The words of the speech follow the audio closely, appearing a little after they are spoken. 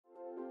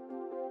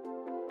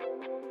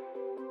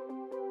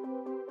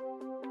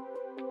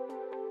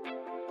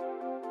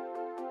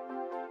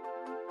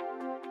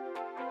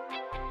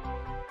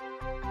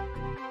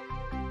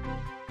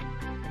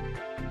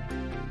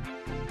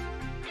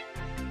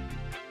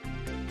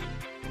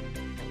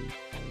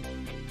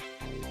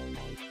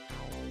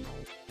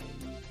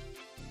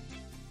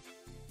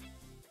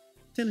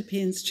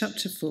Philippians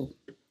chapter 4.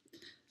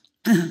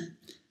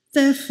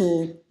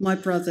 Therefore, my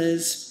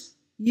brothers,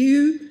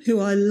 you who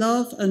I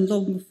love and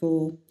long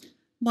for,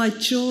 my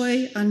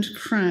joy and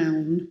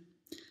crown,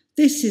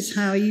 this is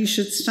how you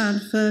should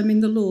stand firm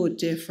in the Lord,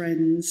 dear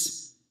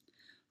friends.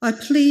 I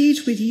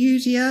plead with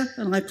Euodia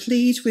and I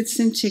plead with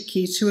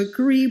Syntyche to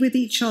agree with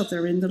each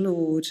other in the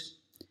Lord.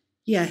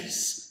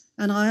 Yes,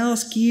 and I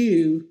ask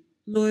you,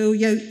 loyal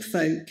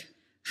yokefolk,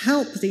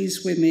 help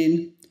these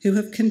women who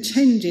have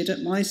contended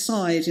at my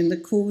side in the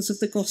cause of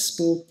the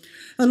gospel,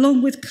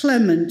 along with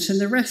Clement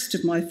and the rest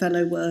of my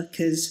fellow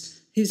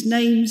workers, whose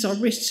names are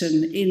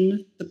written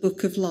in the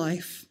book of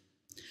life.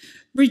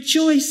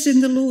 Rejoice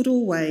in the Lord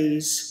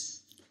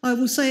always. I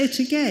will say it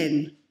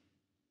again.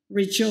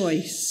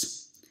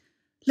 Rejoice.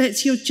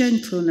 Let your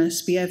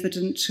gentleness be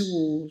evident to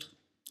all.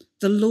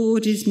 The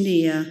Lord is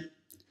near.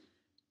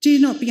 Do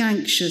not be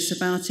anxious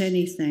about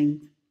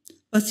anything,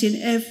 but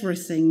in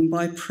everything,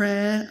 by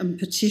prayer and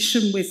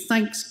petition with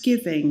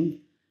thanksgiving,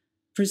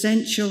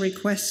 present your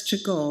request to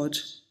God.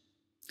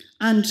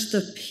 And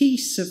the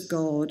peace of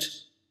God,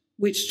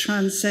 which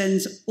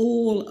transcends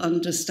all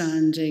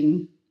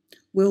understanding,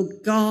 will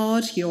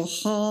guard your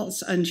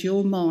hearts and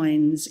your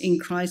minds in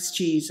Christ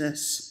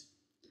Jesus.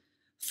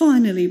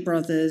 Finally,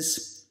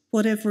 brothers,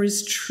 whatever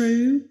is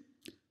true,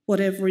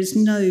 whatever is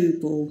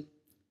noble,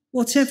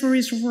 whatever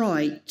is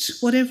right,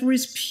 whatever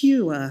is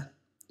pure,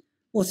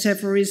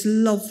 whatever is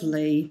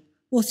lovely,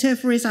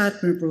 whatever is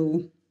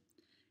admirable,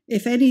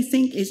 if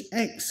anything is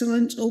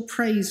excellent or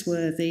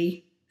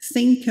praiseworthy,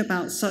 think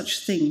about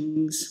such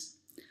things.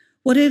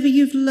 Whatever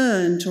you've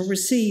learned or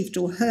received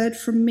or heard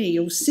from me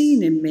or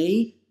seen in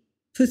me,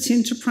 put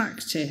into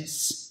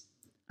practice,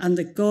 and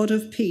the God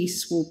of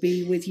peace will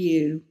be with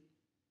you.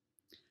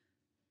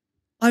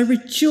 I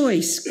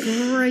rejoice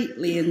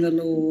greatly in the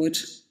Lord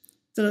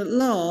that at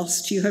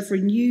last you have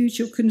renewed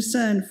your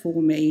concern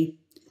for me.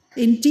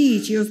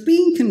 Indeed, you have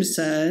been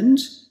concerned,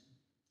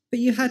 but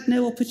you had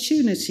no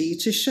opportunity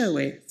to show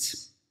it.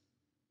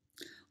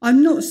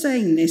 I'm not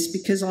saying this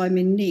because I'm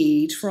in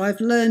need, for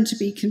I've learned to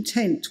be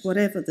content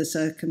whatever the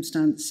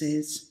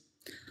circumstances.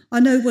 I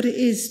know what it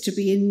is to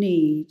be in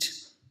need.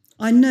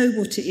 I know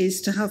what it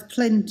is to have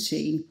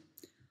plenty.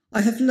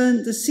 I have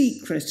learned the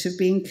secret of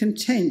being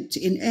content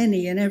in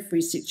any and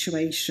every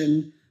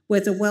situation,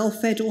 whether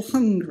well-fed or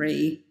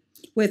hungry,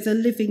 whether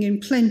living in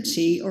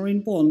plenty or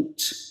in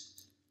want.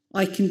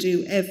 I can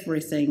do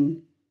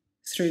everything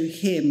through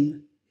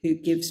him who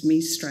gives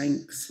me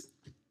strength.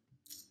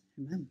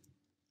 Amen.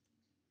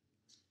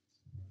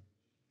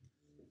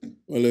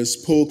 Well, as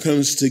Paul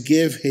comes to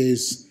give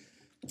his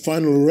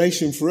final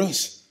oration for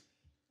us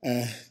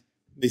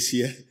this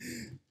year,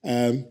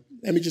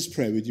 let me just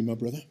pray with you, my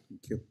brother.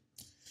 Thank you.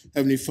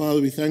 Heavenly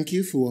Father, we thank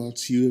you for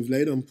what you have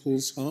laid on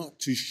Paul's heart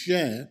to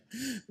share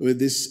with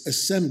this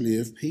assembly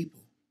of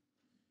people.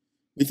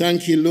 We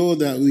thank you, Lord,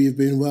 that we have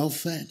been well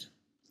fed.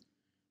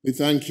 We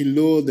thank you,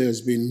 Lord,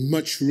 there's been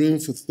much room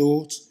for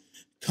thought,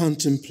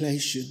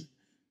 contemplation,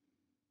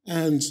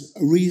 and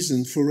a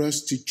reason for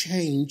us to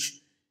change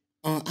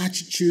our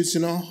attitudes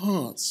and our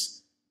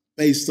hearts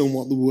based on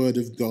what the Word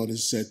of God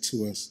has said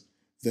to us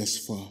thus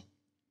far.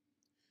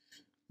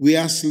 We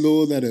ask,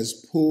 Lord, that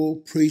as Paul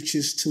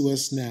preaches to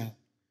us now,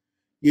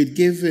 you'd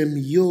give him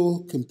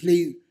your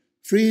complete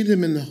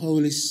freedom in the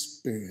Holy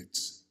Spirit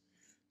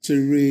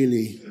to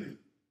really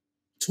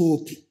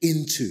talk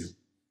into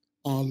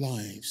our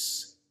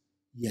lives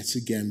yet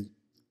again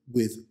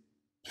with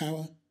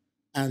power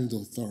and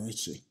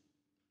authority.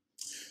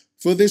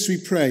 For this we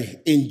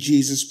pray in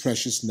Jesus'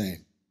 precious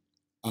name.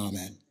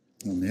 Amen.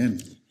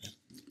 Amen.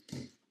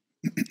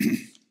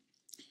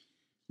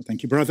 Well,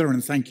 thank you, brother,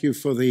 and thank you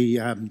for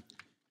the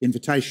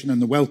invitation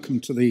and the welcome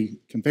to the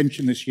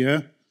convention this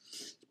year.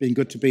 It's been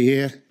good to be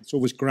here. It's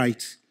always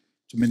great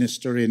to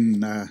minister in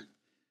the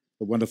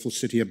wonderful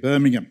city of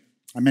Birmingham.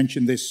 I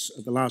mentioned this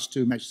at the last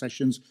two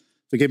sessions.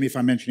 Forgive me if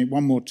I mention it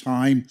one more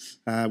time.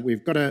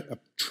 We've got a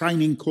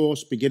training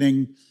course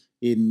beginning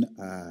in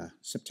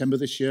September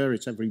this year.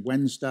 It's every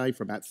Wednesday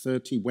for about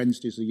 30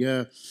 Wednesdays a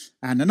year.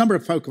 And a number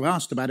of folk have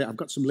asked about it. I've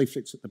got some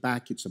leaflets at the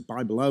back. It's a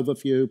Bible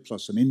overview,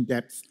 plus an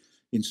in-depth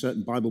in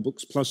certain Bible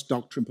books, plus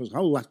doctrine, plus a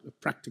whole lot of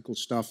practical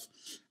stuff.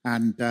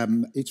 And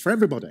it's for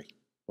everybody,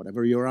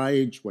 whatever your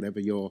age,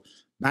 whatever your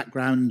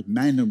background,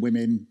 men and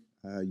women,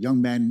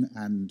 young men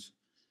and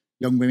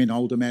young women,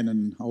 older men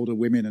and older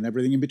women, and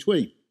everything in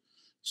between.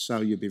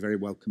 So you'd be very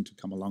welcome to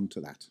come along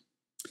to that.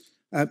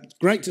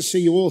 Great to see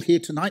you all here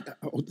tonight,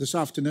 or this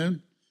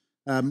afternoon.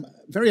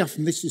 Very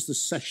often this is the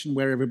session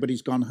where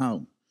everybody's gone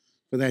home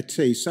for their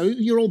tea. So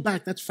you're all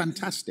back. That's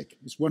fantastic.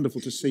 It's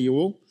wonderful to see you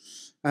all.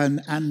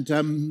 And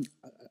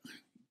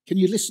can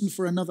you listen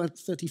for another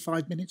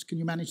 35 minutes? Can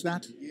you manage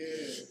that?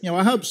 Yes. You know,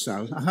 I hope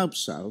so. I hope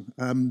so.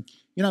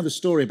 You know the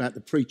story about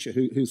the preacher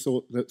who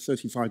thought that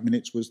 35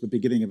 minutes was the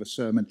beginning of a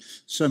sermon.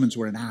 Sermons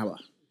were an hour.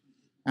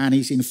 And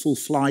he's in full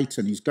flight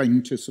and he's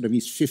going to sort of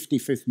his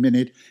 55th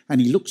minute and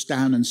he looks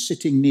down and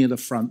sitting near the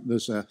front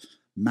there's a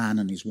man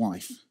and his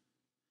wife.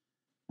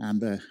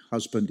 And the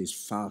husband is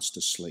fast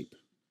asleep.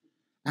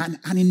 And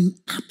in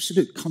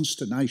absolute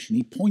consternation,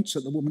 he points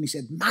at the woman. He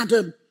said,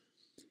 "Madam,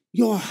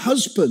 your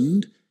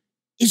husband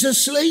is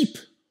asleep.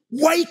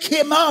 Wake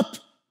him up."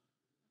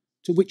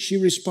 To which she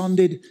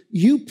responded,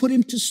 "You put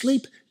him to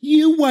sleep.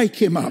 You wake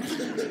him up."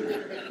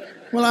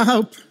 Well, I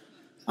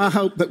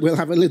hope that we'll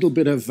have a little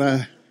bit of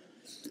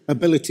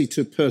ability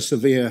to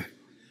persevere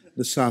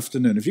this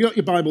afternoon. If you've got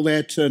your Bible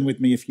there, turn with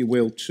me, if you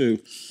will, to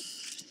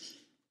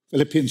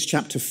Philippians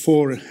chapter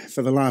 4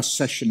 for the last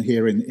session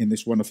here in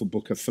this wonderful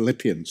book of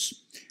Philippians.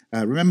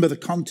 Remember the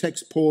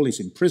context. Paul is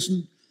in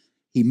prison.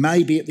 He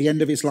may be at the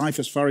end of his life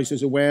as far as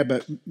he's aware,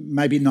 but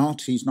maybe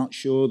not. He's not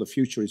sure. The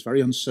future is very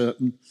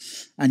uncertain.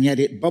 And yet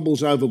it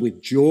bubbles over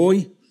with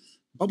joy.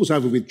 Bubbles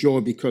over with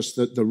joy because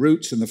the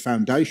roots and the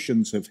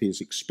foundations of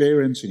his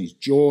experience and his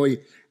joy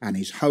and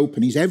his hope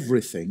and his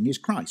everything is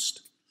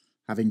Christ.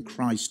 Having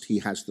Christ, he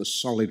has the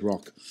solid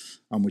rock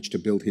on which to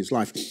build his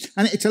life.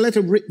 And it's a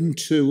letter written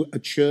to a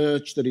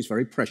church that is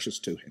very precious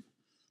to him.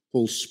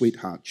 Paul's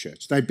sweetheart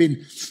church. They've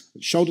been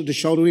shoulder to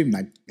shoulder with him.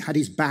 They've had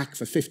his back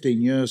for 15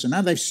 years, and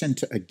now they've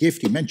sent a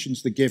gift. He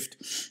mentions the gift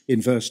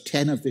in verse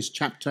 10 of this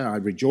chapter. "I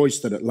rejoice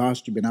that at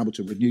last you've been able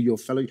to renew your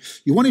fellowship.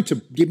 You wanted to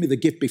give me the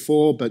gift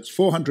before, but it's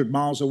 400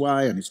 miles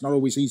away, and it's not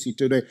always easy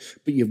to do,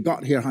 but you've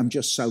got here. I'm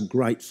just so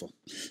grateful."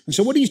 And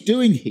so what he's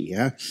doing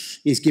here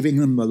is giving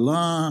them the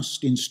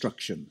last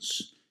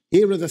instructions.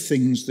 Here are the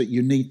things that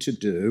you need to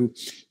do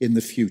in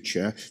the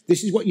future.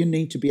 This is what you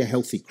need to be a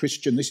healthy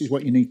Christian. This is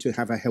what you need to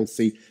have a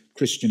healthy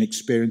Christian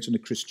experience in a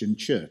Christian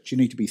church. You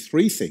need to be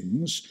three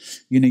things.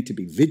 You need to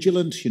be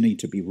vigilant. You need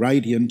to be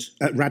radical.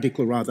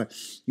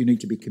 You need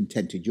to be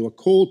contented. You are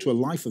called to a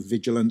life of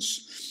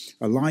vigilance,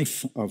 a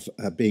life of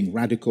being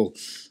radical,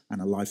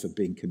 and a life of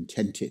being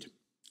contented.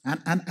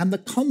 And the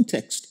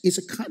context is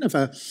a kind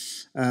of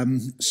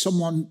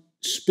someone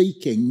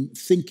speaking,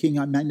 thinking,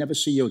 "I may never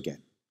see you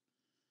again."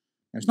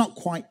 Now, it's not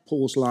quite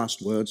Paul's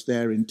last words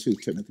there in 2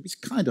 Timothy. It's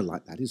kind of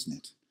like that, isn't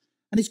it?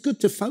 And it's good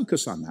to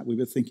focus on that. We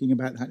were thinking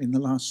about that in the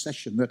last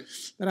session, that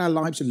our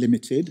lives are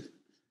limited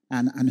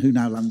and who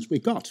knows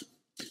we've got.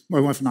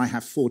 My wife and I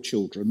have 4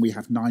 children. We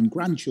have 9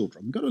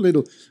 grandchildren. We've got a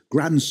little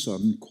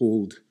grandson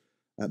called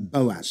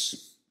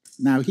Boaz.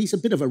 Now, he's a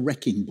bit of a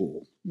wrecking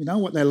ball. You know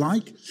what they're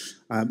like?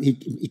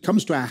 He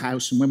comes to our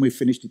house, and when we've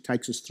finished, it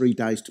takes us 3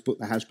 days to put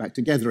the house back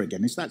together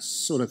again. It's that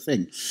sort of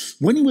thing.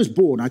 When he was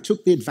born, I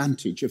took the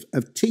advantage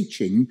of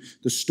teaching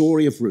the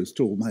story of Ruth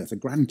to all my other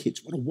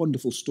grandkids. What a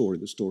wonderful story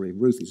the story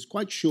of Ruth is. It's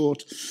quite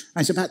short,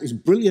 and it's about this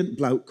brilliant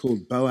bloke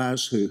called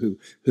Boaz who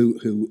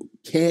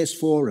cares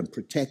for and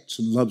protects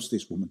and loves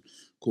this woman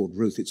called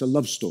Ruth. It's a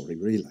love story,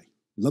 really.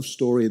 Love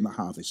story in the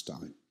harvest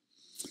time.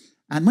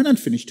 And when I'd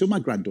finished, 2 of my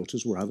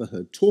granddaughters were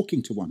overheard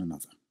talking to one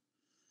another.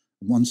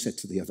 And one said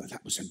to the other,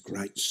 "That was a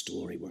great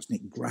story,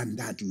 wasn't it?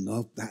 Grandad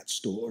loved that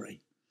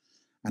story."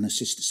 And her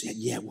sister said,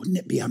 "Yeah, wouldn't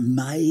it be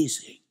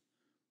amazing?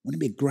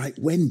 Wouldn't it be great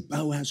when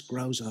Boaz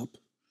grows up?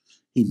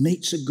 He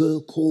meets a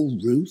girl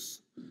called Ruth,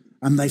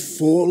 and they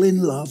fall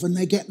in love and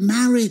they get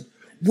married.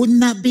 Wouldn't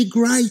that be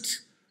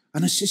great?"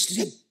 And her sister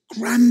said,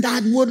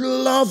 "Grandad would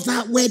love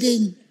that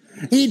wedding.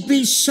 He'd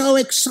be so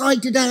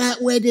excited at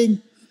that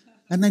wedding."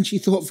 And then she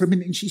thought for a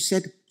minute and she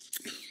said,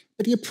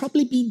 "But he'll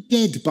probably be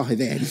dead by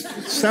then."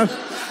 So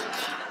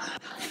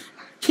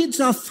kids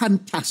are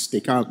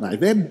fantastic, aren't they?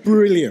 They're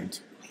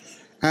brilliant.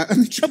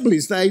 And the trouble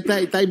is they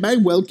may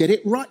well get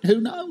it right. Who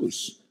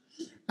knows?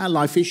 Our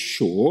life is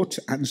short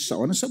and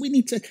so on. And so we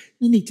need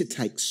to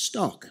take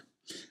stock.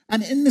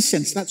 And in the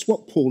sense, that's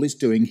what Paul is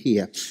doing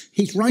here.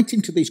 He's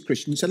writing to these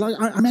Christians, and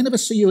I may never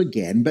see you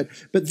again, but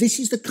this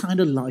is the kind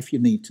of life you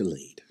need to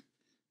lead.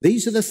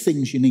 These are the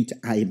things you need to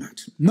aim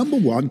at. Number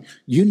 1,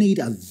 you need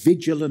a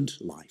vigilant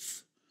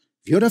life.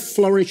 If you're to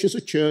flourish as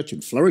a church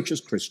and flourish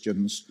as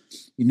Christians,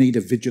 you need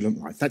a vigilant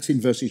life. That's in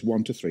verses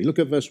 1 to 3. Look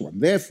at verse 1.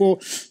 "Therefore,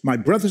 my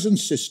brothers and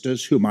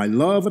sisters, whom I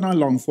love and I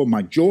long for,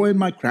 my joy and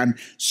my crown,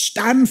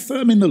 stand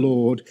firm in the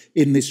Lord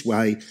in this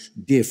way,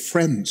 dear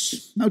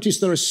friends." Notice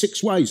there are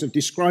 6 ways of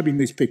describing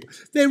these people.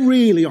 They're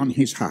really on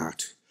his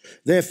heart.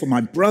 "Therefore,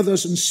 my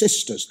brothers and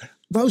sisters,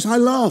 those I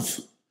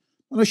love.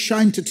 I'm not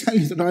ashamed to tell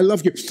you that I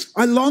love you.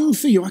 I long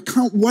for you. I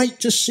can't wait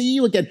to see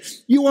you again.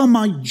 You are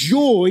my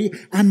joy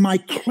and my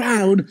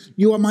crown.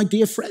 You are my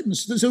dear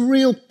friends." There's a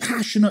real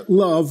passionate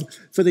love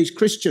for these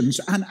Christians.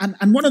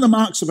 And one of the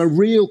marks of a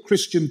real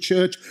Christian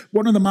church,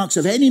 one of the marks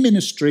of any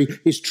ministry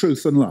is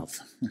truth and love.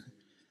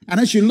 And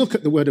as you look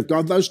at the Word of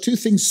God, those 2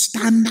 things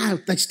stand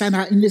out. They stand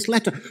out in this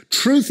letter.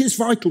 Truth is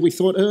vital. We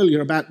thought earlier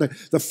about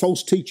the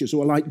false teachers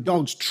who are like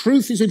dogs.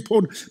 Truth is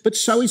important, but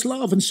so is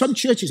love. And some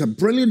churches are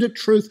brilliant at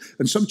truth,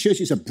 and some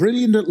churches are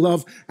brilliant at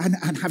love, and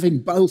having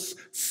both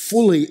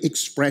fully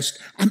expressed,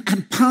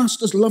 and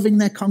pastors loving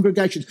their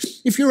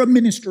congregations. If you're a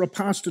minister or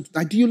pastor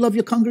today, do you love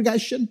your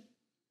congregation?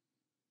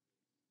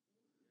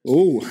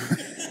 Oh,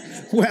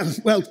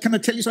 well, can I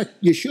tell you something?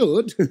 You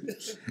should.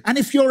 And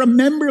if you're a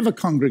member of a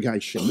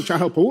congregation, which I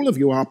hope all of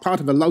you are, part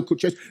of a local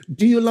church,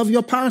 do you love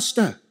your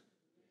pastor?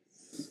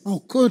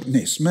 Oh,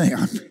 goodness me.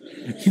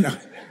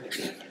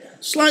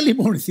 Slightly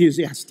more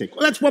enthusiastic.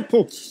 Well, that's what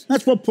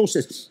Paul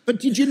says.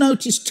 But did you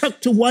notice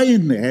tucked in away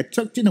in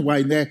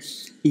there,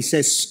 he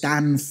says,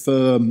 stand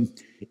firm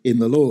in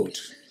the Lord.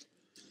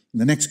 In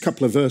the next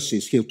couple of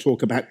verses, he'll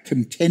talk about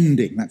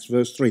contending. That's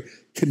verse 3.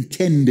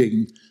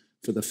 Contending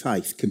for the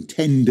faith.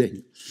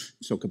 Contending.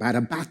 He'll talk about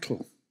a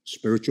battle,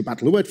 spiritual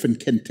battle. The word for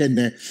contend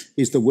there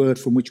is the word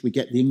from which we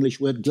get the English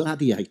word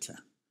gladiator.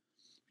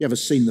 You ever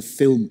seen the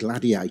film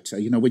Gladiator?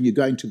 You know, when you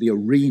go into the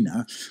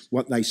arena,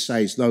 what they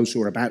say is those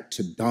who are about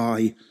to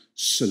die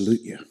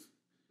salute you.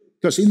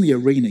 Because in the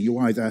arena, you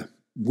either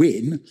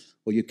win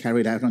or you're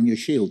carried out on your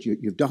shield.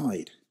 You've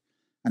died.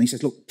 And he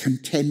says, look,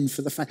 contend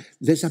for the faith.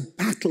 There's a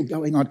battle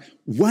going on.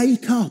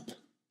 Wake up.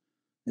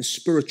 There's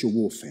spiritual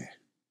warfare.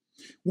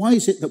 Why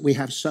is it that we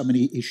have so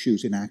many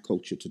issues in our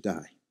culture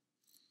today?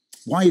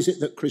 Why is it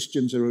that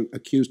Christians are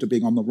accused of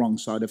being on the wrong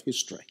side of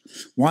history?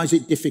 Why is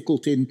it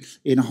difficult in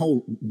a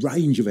whole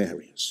range of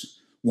areas?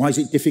 Why is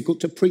it difficult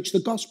to preach the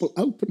gospel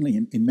openly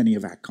in many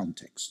of our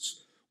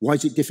contexts? Why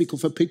is it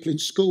difficult for people in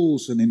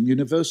schools and in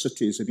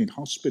universities and in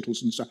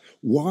hospitals and so on?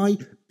 Why?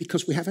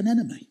 Because we have an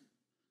enemy.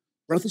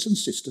 Brothers and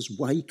sisters,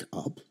 wake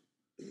up.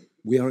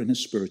 We are in a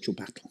spiritual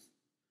battle.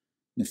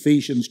 In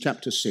Ephesians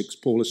chapter 6,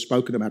 Paul has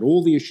spoken about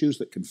all the issues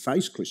that can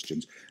face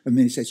Christians. And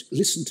then he says,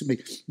 listen to me,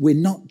 we're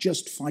not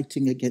just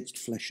fighting against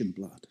flesh and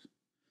blood.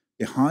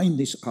 Behind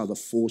this are the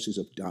forces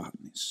of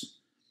darkness,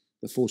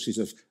 the forces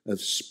of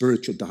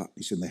spiritual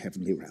darkness in the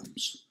heavenly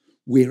realms.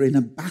 We're in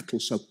a battle,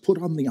 so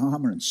put on the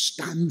armour and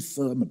stand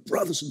firm. And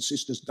brothers and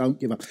sisters, don't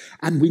give up.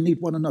 And we need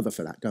one another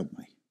for that, don't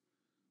we?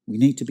 We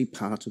need to be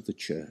part of the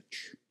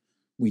church.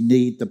 We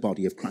need the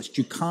body of Christ.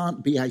 You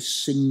can't be a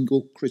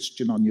single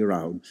Christian on your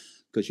own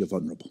because you're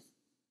vulnerable.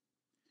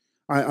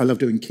 I love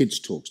doing kids'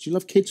 talks. Do you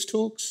love kids'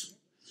 talks?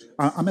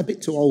 I'm a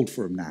bit too old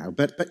for them now,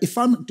 but if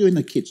I'm doing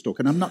a kids' talk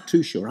and I'm not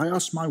too sure, I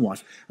asked my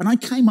wife, and I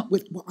came up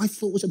with what I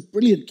thought was a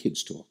brilliant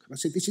kids' talk. I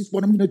said, this is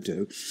what I'm going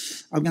to do.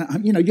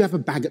 You have a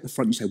bag at the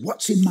front, you say,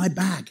 what's in my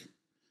bag?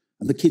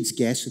 And the kids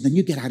guess, and then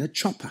you get out a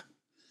chopper.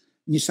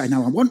 And you say,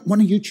 now I want one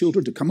of you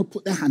children to come and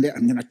put their hand out,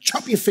 I'm going to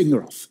chop your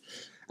finger off.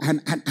 And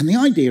the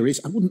idea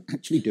is, I wouldn't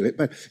actually do it,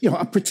 but,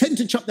 I pretend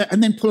to chop that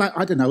and then pull out,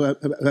 I don't know,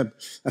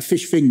 a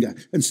fish finger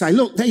and say,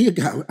 look, there you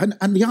go.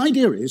 And the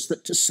idea is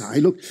that to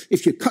say, look,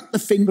 if you cut the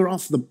finger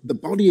off, the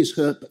body is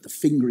hurt, but the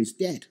finger is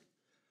dead.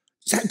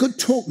 Is that a good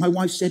talk? My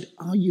wife said,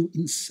 are you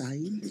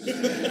insane?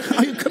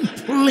 Are you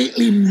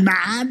completely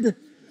mad?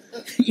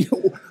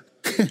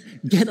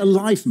 Get a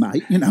life,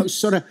 mate.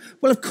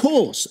 Well, of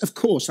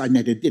course I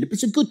never did it. But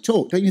it's a good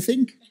talk, don't you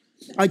think?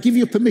 I give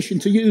you permission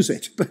to use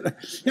it. But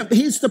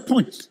here's the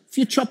point. If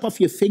you chop off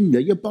your finger,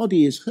 your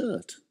body is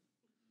hurt.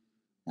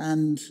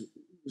 And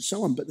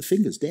so on, but the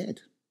finger's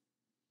dead.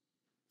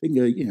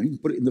 Finger, you can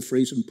put it in the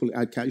freezer and pull it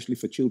out occasionally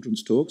for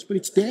children's talks, but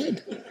it's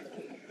dead.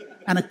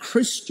 And a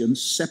Christian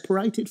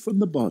separated from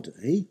the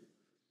body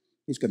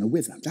is going to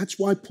wither. That's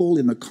why Paul,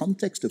 in the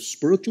context of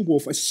spiritual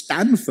warfare,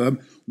 stand firm.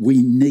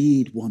 We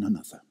need one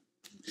another.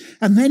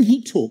 And then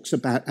he talks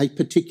about a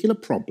particular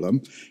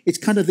problem. It's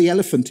kind of the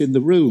elephant in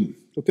the room.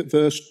 Look at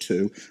verse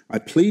 2. I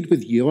plead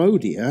with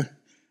Euodia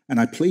and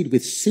I plead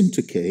with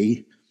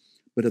Syntyche,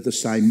 but of the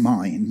same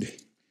mind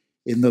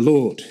in the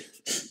Lord.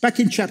 Back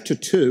in chapter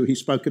 2,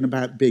 he's spoken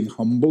about being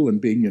humble and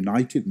being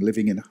united and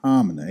living in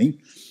harmony.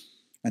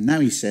 And now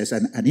he says,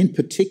 and in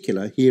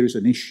particular, here is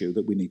an issue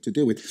that we need to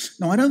deal with.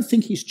 Now, I don't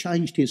think he's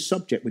changed his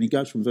subject when he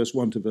goes from verse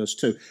 1 to verse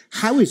 2.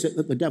 How is it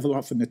that the devil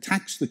often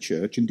attacks the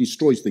church and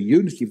destroys the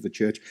unity of the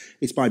church?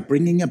 It's by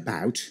bringing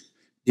about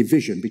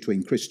division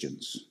between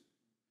Christians.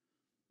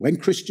 When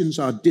Christians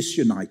are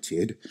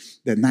disunited,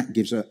 then that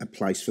gives a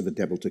place for the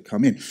devil to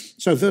come in.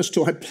 So verse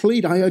 2, I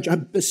plead, I urge, I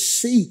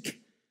beseech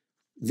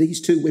these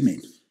two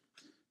women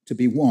to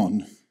be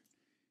one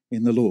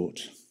in the Lord.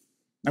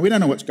 Now, we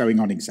don't know what's going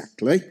on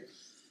exactly.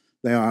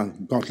 They are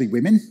godly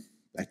women.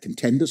 They're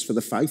contenders for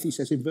the faith, he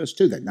says in verse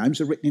 2. Their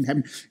names are written in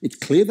heaven. It's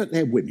clear that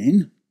they're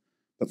women,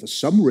 but for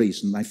some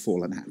reason they've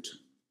fallen out.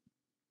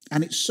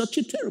 And it's such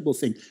a terrible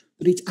thing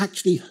that it's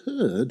actually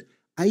heard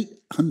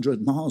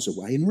 800 miles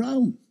away in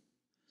Rome.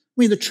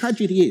 I mean, the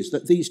tragedy is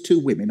that these two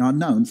women are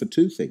known for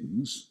two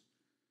things.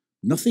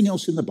 Nothing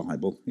else in the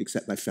Bible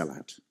except they fell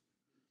out.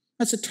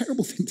 That's a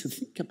terrible thing to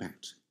think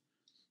about.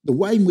 The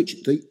way in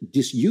which the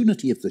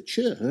disunity of the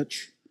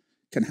church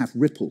can have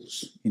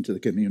ripples into the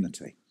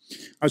community.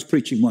 I was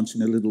preaching once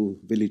in a little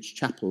village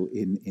chapel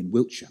in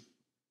Wiltshire.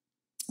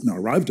 And I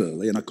arrived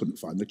early and I couldn't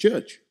find the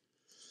church.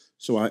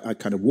 So I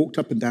kind of walked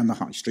up and down the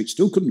high street,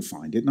 still couldn't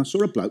find it. And I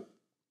saw a bloke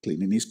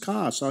cleaning his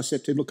car. So I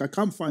said to him, look, I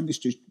can't find this.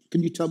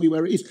 Can you tell me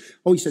where it is?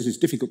 Oh, he says it's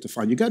difficult to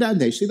find. You go down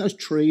there, see those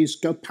trees,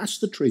 go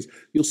past the trees.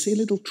 You'll see a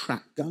little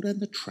track. Go down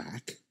the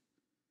track.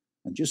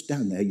 And just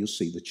down there, you'll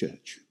see the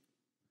church.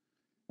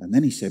 And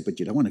then he said, but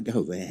you don't want to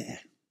go there.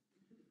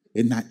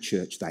 In that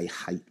church, they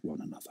hate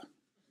one another.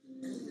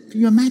 Can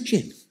you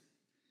imagine?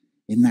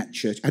 In that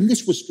church. And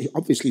this was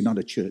obviously not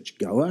a church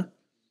goer,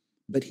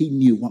 but he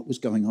knew what was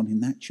going on in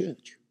that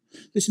church.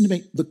 Listen to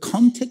me. The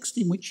context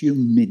in which you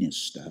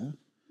minister,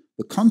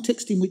 the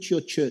context in which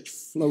your church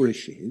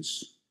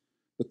flourishes,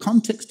 The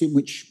context in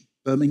which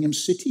Birmingham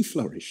City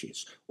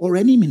flourishes, or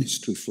any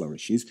ministry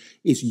flourishes,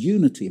 is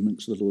unity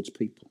amongst the Lord's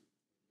people.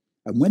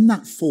 And when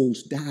that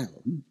falls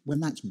down, when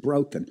that's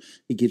broken,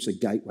 he gives a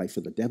gateway for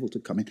the devil to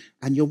come in,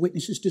 and your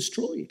witness is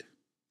destroyed.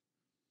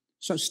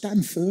 So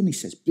stand firm, he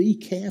says. Be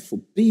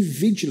careful, be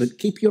vigilant,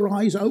 keep your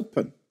eyes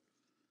open.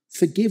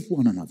 Forgive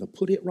one another,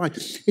 put it right.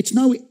 It's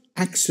no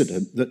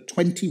accident that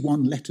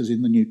 21 letters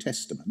in the New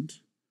Testament,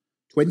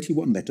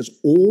 21 letters,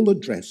 all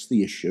address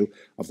the issue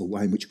of the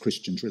way in which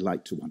Christians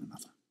relate to one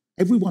another.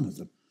 Every one of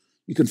them.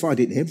 You can find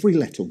it in every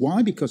letter.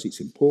 Why? Because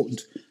it's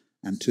important,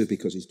 and two,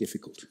 because it's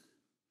difficult.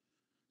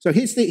 So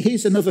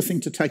here's another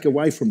thing to take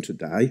away from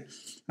today.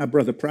 Our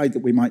brother prayed that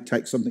we might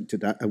take something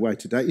away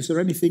today. Is there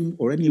anything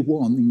or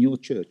anyone in your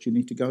church you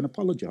need to go and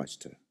apologise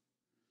to?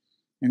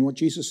 And what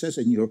Jesus says,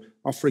 and you're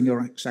offering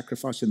your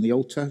sacrifice in the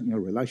altar, in your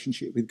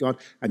relationship with God,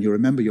 and you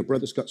remember your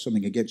brother's got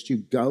something against you,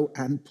 go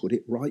and put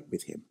it right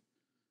with him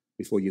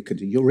before you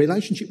continue. Your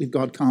relationship with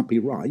God can't be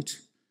right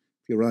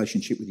if your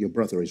relationship with your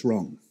brother is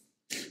wrong.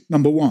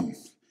 Number one,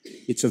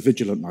 it's a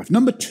vigilant life.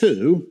 Number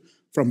two,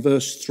 from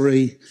verse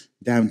 3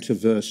 down to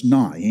verse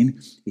 9,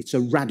 it's a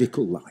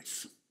radical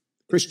life.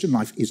 Christian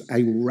life is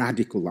a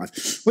radical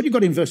life. What you've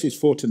got in verses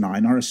 4 to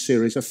 9 are a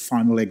series of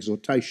final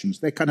exhortations.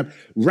 They're kind of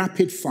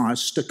rapid fire,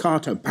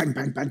 staccato, bang,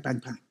 bang, bang,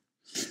 bang, bang.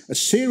 A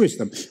series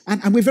of them.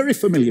 And we're very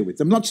familiar with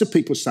them. Lots of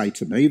people say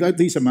to me that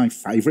these are my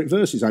favourite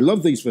verses. I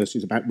love these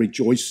verses about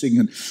rejoicing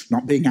and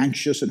not being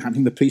anxious and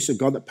having the peace of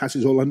God that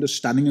passes all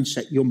understanding and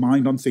set your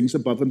mind on things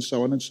above and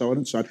so on and so on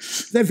and so on.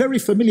 They're very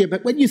familiar,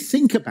 but when you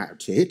think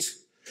about it,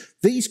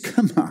 these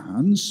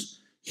commands,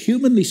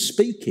 humanly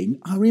speaking,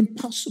 are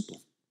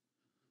impossible.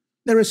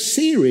 They're a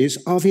series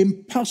of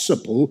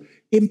impossible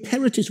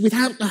imperatives.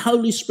 Without the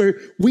Holy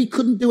Spirit, we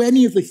couldn't do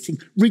any of these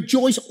things.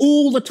 Rejoice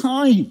all the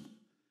time.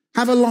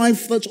 Have a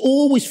life that's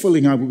always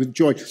filling over with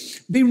joy.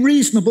 Be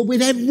reasonable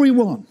with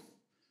everyone.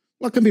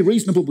 Well, I can be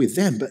reasonable with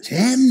them, but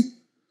them?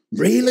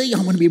 Really? I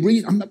want to be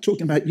reasonable. I'm not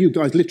talking about you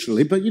guys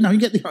literally, but you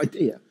get the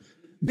idea.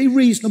 Be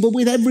reasonable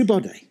with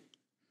everybody.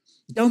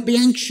 Don't be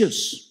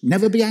anxious.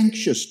 Never be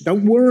anxious.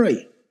 Don't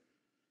worry.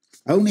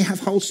 Only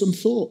have wholesome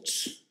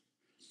thoughts.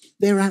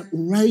 They're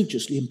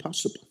outrageously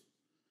impossible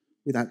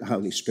without the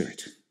Holy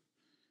Spirit.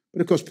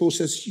 But of course, Paul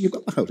says, you've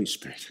got the Holy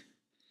Spirit.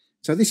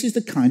 So this is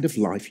the kind of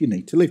life you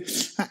need to live.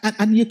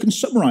 And you can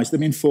summarise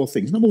them in four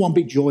things. Number one,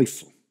 be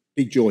joyful.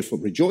 Be joyful.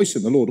 Rejoice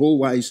in the Lord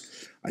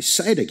always. I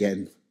say it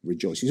again,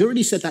 rejoice. He's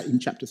already said that in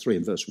chapter 3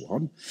 and verse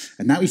 1.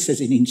 And now he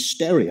says it in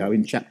stereo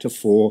in chapter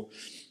 4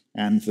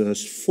 and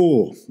verse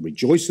 4.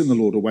 Rejoice in the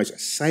Lord always. I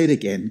say it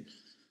again,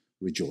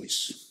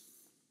 rejoice.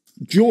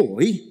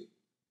 Joy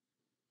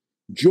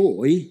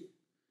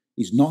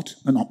is not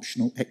an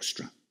optional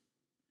extra.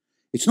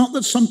 It's not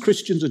that some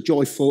Christians are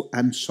joyful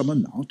and some are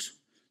not.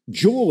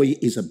 Joy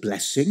is a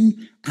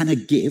blessing and a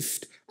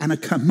gift and a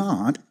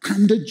command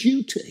and a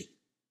duty.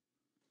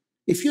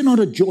 If you're not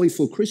a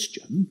joyful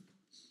Christian,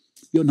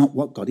 you're not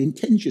what God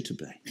intends you to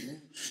be.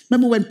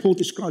 Remember when Paul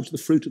describes the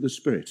fruit of the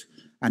Spirit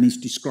and he's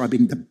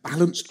describing the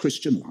balanced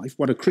Christian life,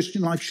 what a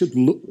Christian life should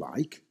look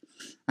like,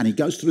 and he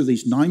goes through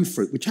these 9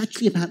 fruit, which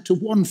actually amount to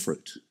one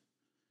fruit.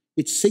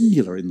 It's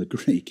singular in the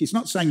Greek. He's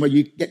not saying, well,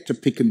 you get to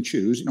pick and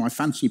choose. I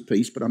fancy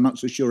peace, but I'm not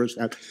so sure as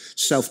about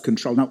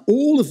self-control. Now,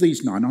 all of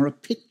these 9 are a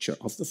picture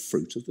of the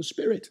fruit of the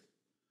Spirit.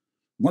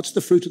 What's the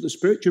fruit of the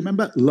Spirit? Do you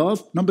remember?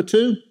 Love. Number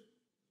 2,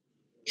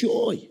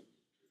 joy.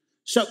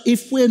 So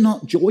if we're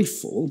not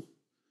joyful,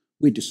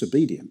 we're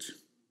disobedient.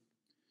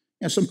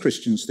 Some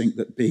Christians think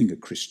that being a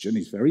Christian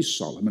is very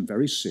solemn and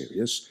very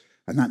serious,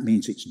 and that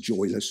means it's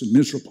joyless and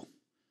miserable.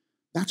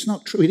 That's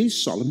not true. It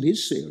is solemn, it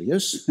is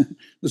serious.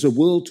 There's a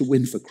world to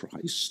win for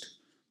Christ,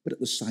 but at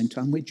the same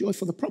time we're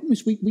joyful. The problem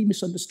is we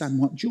misunderstand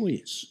what joy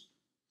is.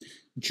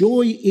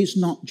 Joy is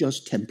not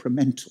just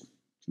temperamental. Do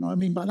you know what I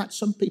mean by that?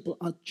 Some people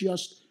are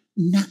just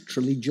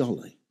naturally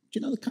jolly. Do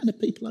you know the kind of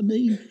people I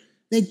mean?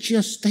 They're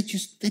just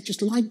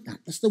like that.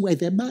 That's the way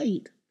they're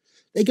made.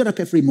 They get up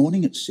every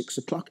morning at 6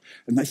 o'clock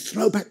and they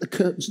throw back the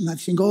curtains and they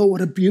think, oh,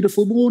 what a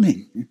beautiful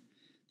morning. Do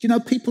you know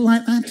people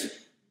like that?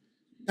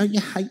 Don't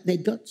you hate their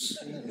guts?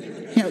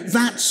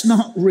 That's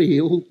not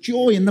real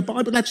joy in the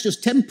Bible. That's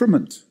just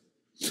temperament.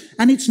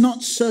 And it's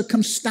not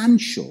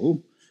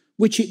circumstantial,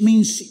 which it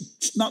means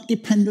it's not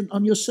dependent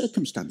on your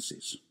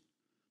circumstances.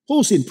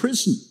 Paul's in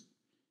prison.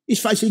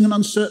 He's facing an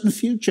uncertain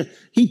future.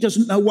 He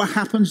doesn't know what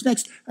happens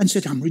next. And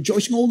said, I'm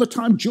rejoicing all the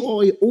time,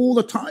 joy all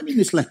the time in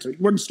this letter. He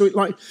runs through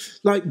it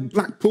like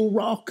Blackpool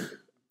Rock.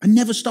 I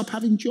never stop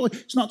having joy.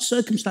 It's not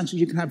circumstances.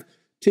 You can have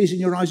tears in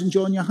your eyes and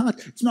joy in your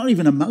heart. It's not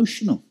even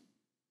emotional.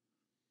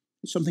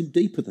 It's something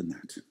deeper than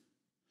that.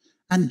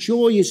 And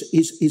joy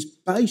is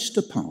based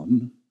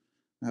upon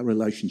our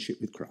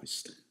relationship with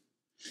Christ.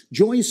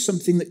 Joy is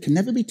something that can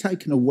never be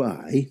taken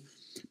away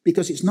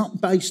because it's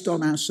not based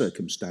on our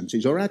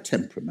circumstances or our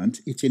temperament.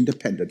 It's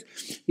independent.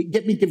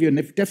 Let me give you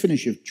a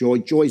definition of joy.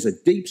 Joy is a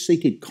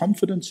deep-seated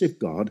confidence of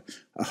God,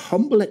 a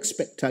humble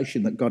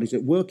expectation that God is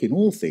at work in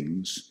all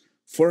things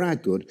for our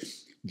good.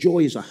 Joy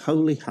is a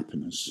holy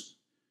happiness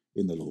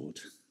in the Lord.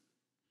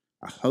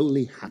 A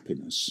holy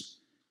happiness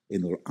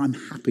in the Lord. I'm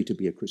happy to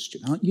be a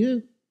Christian, aren't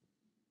you?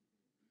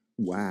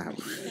 Wow.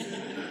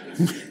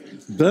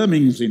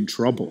 Birmingham's in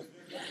trouble.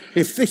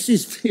 If this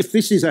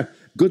is a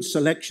good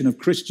selection of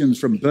Christians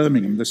from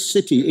Birmingham, the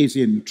city is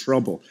in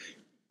trouble.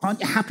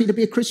 Aren't you happy to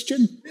be a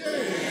Christian?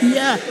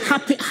 Yeah,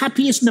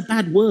 happy isn't a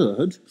bad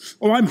word.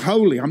 Oh, I'm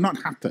holy, I'm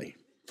not happy.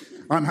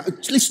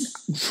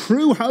 Listen,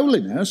 true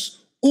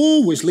holiness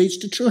always leads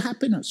to true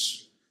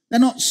happiness. They're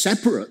not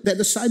separate, they're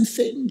the same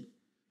thing.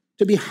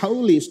 To be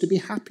holy is to be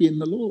happy in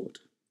the Lord.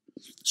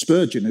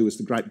 Spurgeon, who was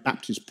the great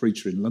Baptist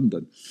preacher in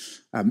London,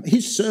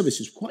 his service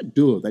is quite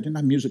dour. They didn't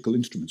have musical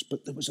instruments,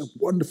 but there was a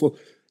wonderful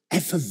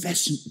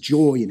effervescent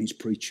joy in his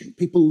preaching.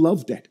 People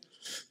loved it.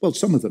 Well,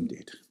 some of them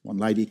did. One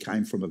lady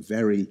came from a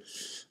very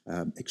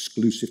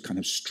exclusive, kind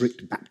of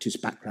strict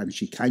Baptist background.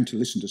 She came to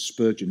listen to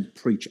Spurgeon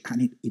preach,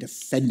 and it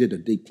offended her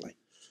deeply.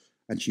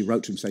 And she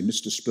wrote to him saying,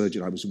 Mr.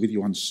 Spurgeon, I was with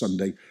you on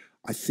Sunday.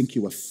 I think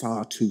you are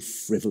far too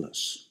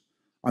frivolous.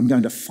 I'm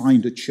going to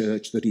find a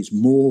church that is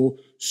more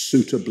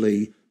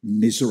suitably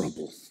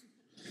miserable.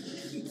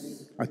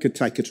 I could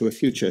take her to a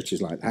few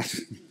churches like that.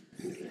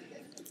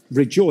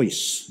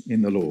 Rejoice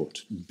in the Lord.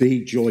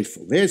 Be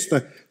joyful. There's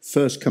the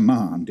first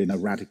command in a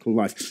radical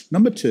life.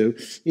 Number 2,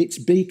 it's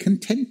be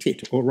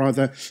contented, or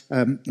rather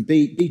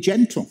be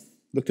gentle.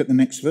 Look at the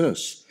next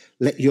verse.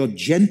 Let your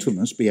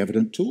gentleness be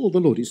evident to all. The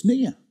Lord is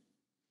near.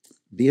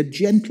 Be a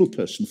gentle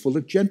person, full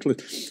of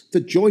gentleness. The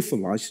joyful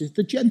life is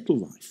the gentle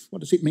life. What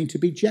does it mean to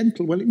be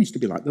gentle? Well, it means to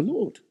be like the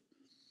Lord.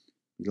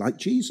 Be like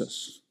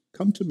Jesus.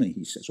 Come to me,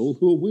 he says, all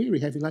who are weary,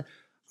 heavy laden.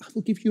 I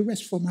will give you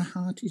rest, for my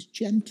heart is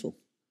gentle.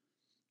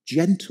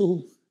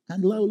 Gentle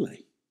and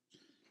lowly.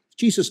 If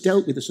Jesus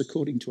dealt with us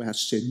according to our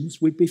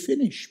sins, we'd be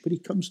finished, but he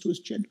comes to us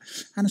gentle.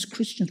 And as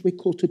Christians, we're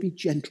called to be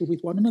gentle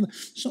with one another.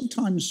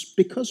 Sometimes,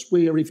 because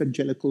we are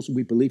evangelicals and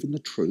we believe in the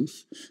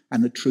truth,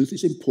 and the truth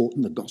is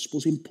important, the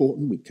gospel's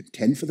important, we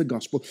contend for the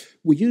gospel,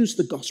 we use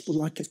the gospel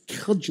like a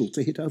cudgel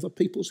to hit over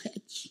people's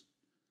heads.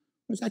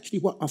 Whereas actually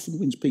what often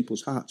wins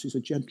people's hearts is a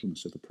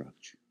gentleness of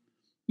approach.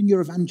 In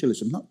your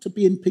evangelism, not to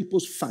be in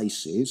people's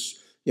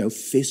faces,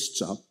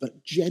 fists up,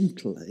 but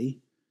gently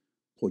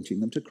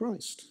pointing them to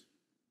Christ.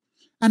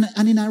 And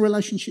in our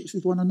relationships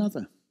with one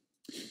another.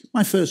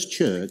 My first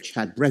church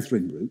had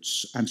brethren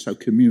roots, and so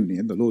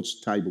communion, the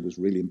Lord's table, was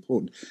really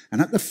important. And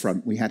at the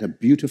front, we had a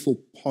beautiful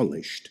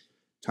polished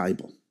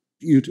table.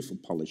 Beautiful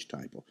polished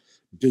table.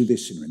 Do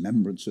this in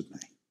remembrance of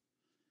me.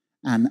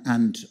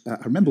 And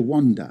I remember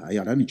one day,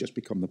 I'd only just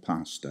become the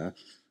pastor.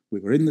 We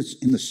were in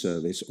the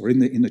service, or in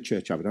the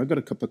church oven. I got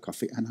a cup of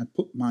coffee, and I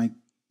put my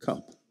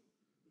cup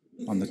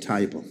on the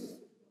table.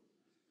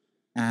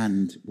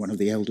 And one of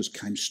the elders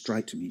came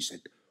straight to me and said,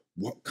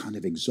 what kind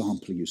of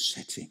example are you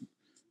setting?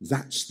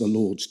 That's the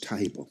Lord's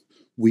table.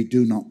 We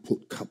do not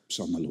put cups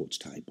on the Lord's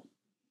table.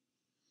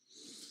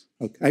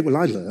 Okay, well,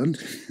 I learned.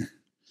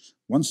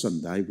 One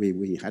Sunday,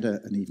 we had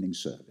an evening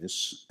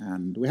service,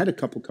 and we had a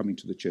couple coming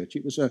to the church.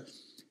 It was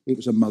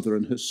a mother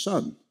and her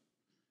son.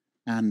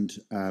 And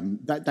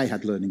they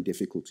had learning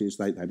difficulties.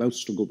 They both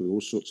struggled with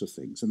all sorts of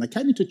things. And they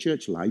came into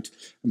church late,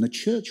 and the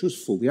church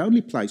was full. The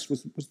only place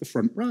was the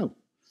front row.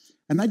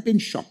 And they'd been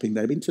shopping.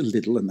 They'd been to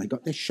Lidl, and they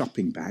got their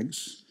shopping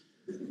bags.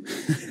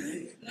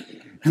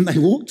 And they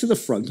walked to the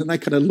front, and they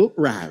kind of looked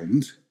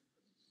round.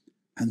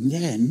 And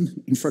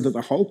then, in front of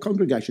the whole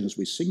congregation, as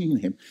we're singing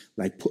the hymn,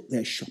 they put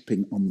their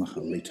shopping on the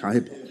holy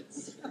table.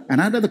 And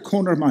out of the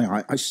corner of my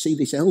eye, I see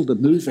this elder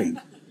moving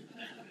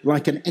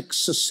like an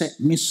Exocet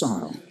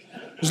missile.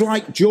 It was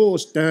like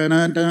Jaws.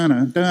 Dana,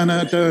 dana,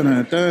 dana,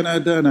 dana, dana,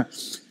 dana.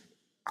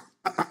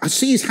 I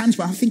see his hands,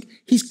 but I think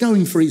he's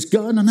going for his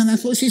gun. And then I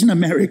thought, this isn't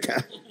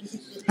America.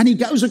 And he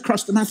goes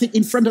across them, I think,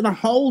 in front of the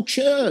whole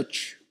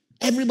church.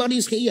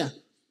 Everybody's here.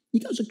 He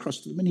goes across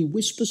to them and he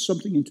whispers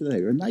something into their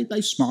ear, and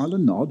they smile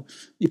and nod.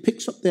 He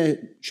picks up their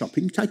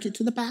shopping, take it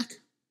to the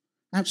back,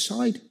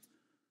 outside.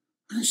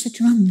 And I said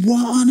to him,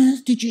 what on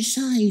earth did you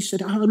say? He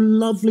said, how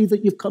lovely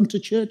that you've come to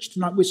church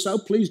tonight. We're so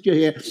pleased you're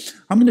here.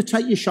 I'm going to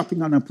take your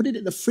shopping on and put it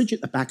in the fridge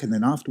at the back, and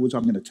then afterwards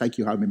I'm going to take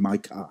you home in my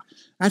car.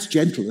 That's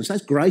gentleness.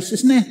 That's grace,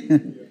 isn't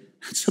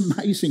it? That's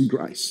amazing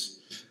grace.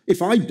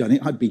 If I'd done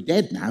it, I'd be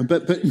dead now.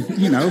 But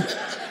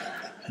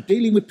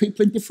dealing with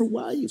people in different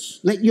ways.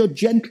 Let your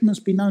gentleness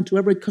be known to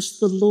everyone, because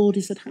the Lord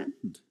is at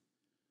hand.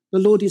 The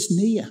Lord is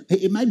near.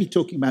 It may be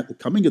talking about the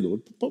coming of the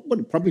Lord, but what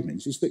it probably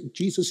means is that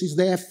Jesus is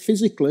there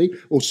physically,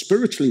 or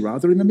spiritually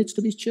rather, in the midst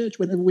of his church.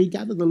 Whenever we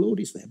gather, the Lord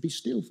is there. Be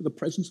still for the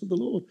presence of the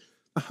Lord.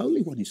 The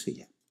Holy One is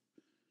here.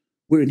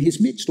 We're in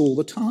his midst all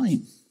the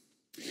time.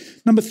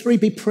 Number 3,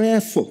 be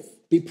prayerful.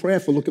 Be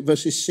prayerful. Look at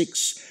verses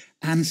 6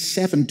 and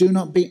 7. Do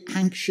not be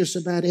anxious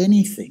about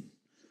anything,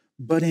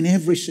 but in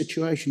every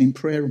situation, in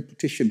prayer and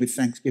petition with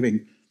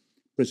thanksgiving,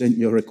 present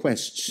your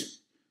requests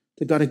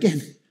to God.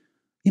 Again,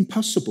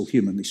 impossible,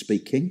 humanly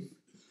speaking.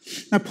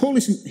 Now, Paul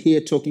isn't here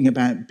talking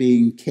about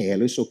being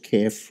careless or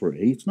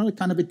carefree. It's not a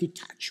kind of a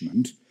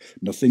detachment.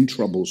 Nothing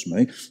troubles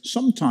me.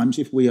 Sometimes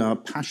if we are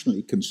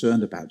passionately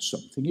concerned about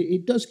something,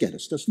 it does get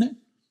us, doesn't it?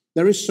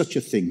 There is such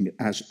a thing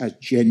as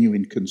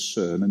genuine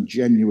concern and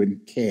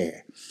genuine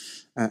care.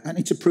 And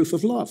it's a proof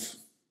of love.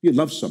 You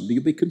love somebody,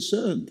 you'll be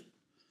concerned.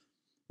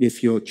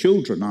 If your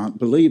children aren't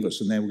believers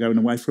and they're going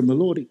away from the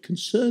Lord, it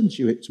concerns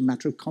you. It's a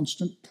matter of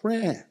constant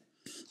prayer.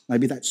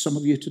 Maybe that's some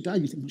of you today.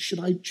 You think,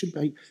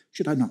 well,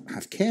 should I not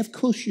have care? Of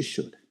course you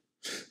should.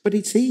 But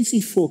it's easy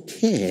for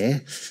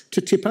care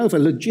to tip over,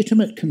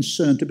 legitimate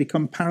concern to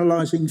become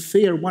paralysing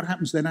fear. What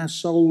happens then? Our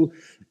soul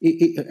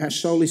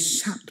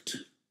is sapped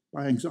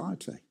by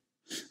anxiety.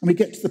 And we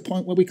get to the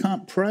point where we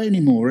can't pray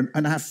anymore,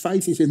 and our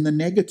faith is in the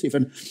negative,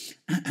 and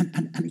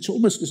it's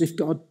almost as if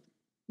God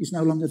is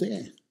no longer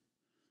there.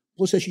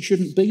 Paul says you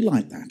shouldn't be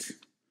like that.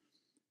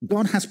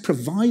 God has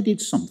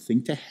provided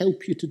something to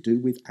help you to do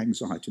with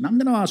anxiety. And I'm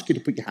going to ask you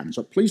to put your hands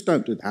up. Please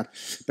don't do that.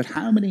 But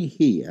how many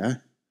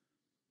here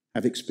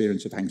have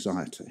experience of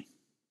anxiety?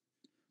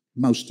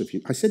 Most of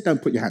you. I said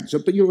don't put your hands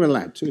up, but you're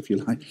allowed to if you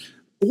like.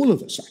 All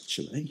of us,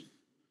 actually.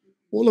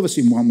 All of us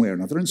in one way or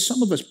another, and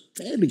some of us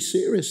fairly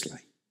seriously.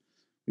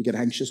 We get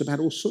anxious about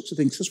all sorts of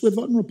things because we're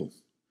vulnerable.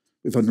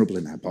 We're vulnerable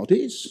in our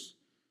bodies.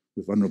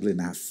 We're vulnerable in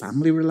our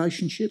family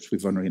relationships. We're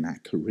vulnerable in our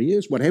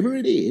careers. Whatever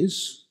it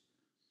is,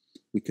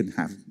 we can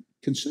have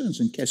concerns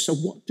and care. So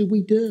what do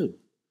we do?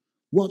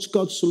 What's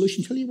God's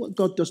solution? Tell you what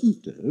God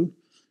doesn't do.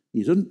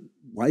 He doesn't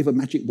wave a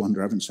magic wand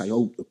over and say,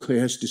 oh, the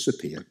cares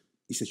disappear.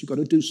 He says, you've got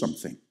to do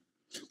something.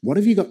 What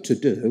have you got to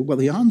do? Well,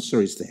 the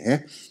answer is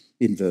there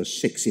in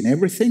verse 6. In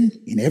everything,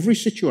 in every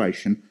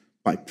situation,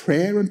 by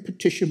prayer and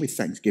petition with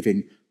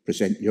thanksgiving,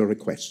 present your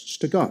requests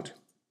to God.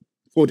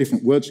 4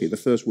 different words here. The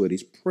first word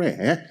is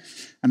prayer.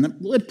 And the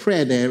word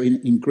prayer there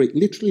in Greek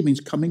literally means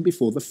coming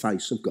before the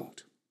face of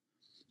God.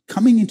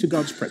 Coming into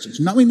God's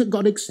presence, knowing that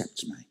God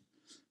accepts me,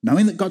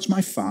 knowing that God's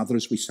my Father,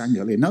 as we sang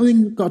earlier,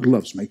 knowing that God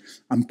loves me,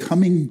 I'm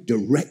coming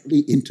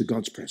directly into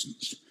God's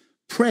presence.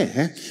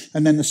 Prayer,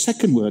 and then the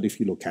second word, if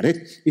you look at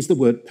it, is the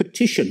word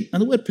petition.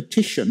 And the word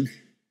petition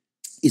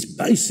is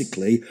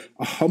basically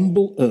a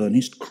humble,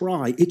 earnest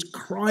cry. It's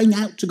crying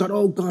out to God,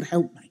 oh, God,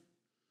 help me.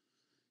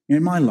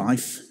 In my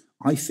life,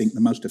 I think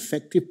the most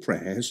effective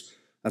prayers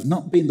have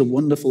not been the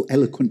wonderful,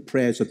 eloquent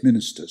prayers of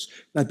ministers.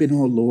 They've been,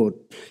 oh, Lord,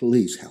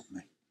 please help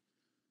me.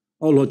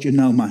 Oh, Lord, you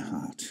know my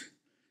heart.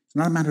 It's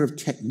not a matter of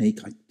technique.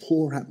 I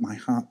pour out my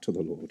heart to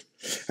the Lord.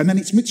 And then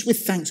it's mixed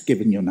with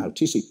thanksgiving, you'll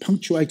notice. It's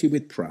punctuated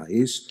with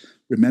praise,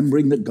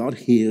 remembering that God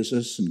hears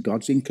us and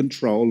God's in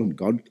control and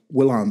God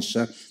will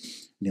answer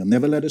and he'll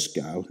never let us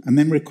go. And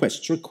then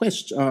requests.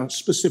 Requests are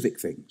specific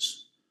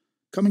things,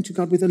 coming to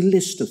God with a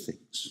list of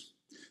things.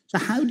 So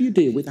how do you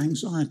deal with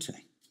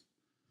anxiety?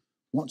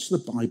 What's the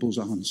Bible's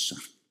answer?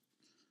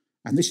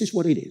 And this is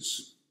what it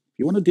is. If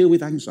you want to deal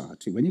with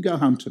anxiety, when you go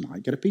home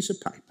tonight, get a piece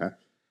of paper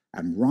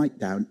and write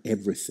down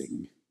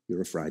everything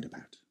you're afraid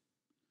about.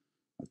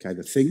 Okay,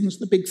 the things,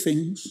 the big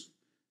things,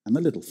 and the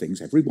little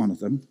things, every one of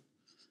them.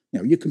 You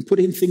know, you can put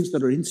in things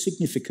that are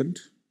insignificant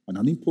and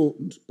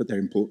unimportant, but they're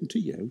important to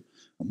you.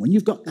 And when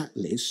you've got that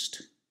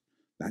list,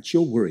 that's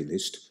your worry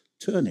list,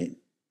 turn it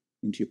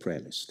into your prayer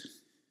list.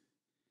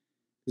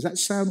 Does that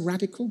sound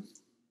radical?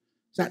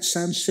 Does that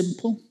sound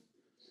simple?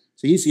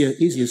 It's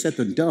easier said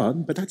than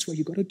done, but that's what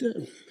you've got to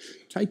do.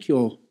 Take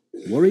your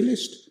worry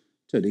list,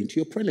 turn it into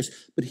your prayer list.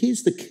 But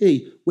here's the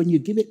key. When you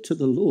give it to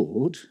the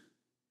Lord,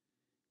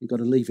 you've got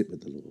to leave it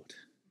with the Lord.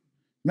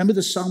 Remember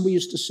the psalm we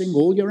used to sing?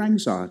 All your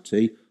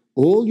anxiety,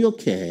 all your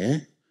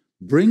care,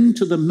 bring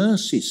to the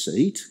mercy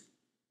seat,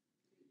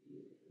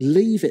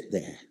 leave it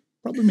there.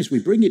 Problem is we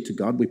bring it to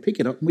God, we pick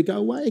it up and we go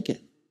away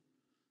again.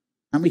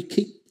 And we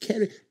keep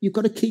carrying. You've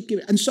got to keep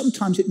giving. And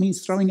sometimes it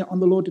means throwing it on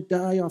the Lord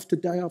day after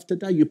day after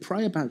day. You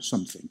pray about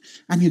something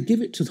and you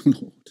give it to the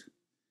Lord.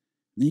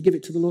 And then you give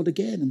it to the Lord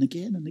again and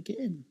again and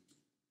again.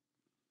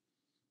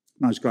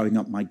 When I was growing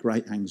up, my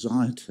great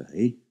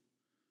anxiety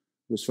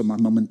was for my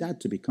mum and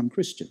dad to become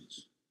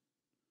Christians.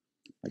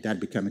 My dad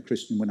became a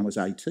Christian when I was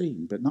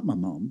 18, but not my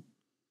mum.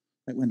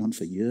 That went on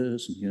for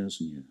years and years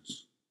and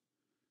years.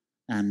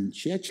 And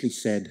she actually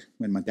said,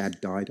 when my dad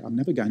died, I'm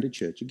never going to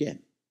church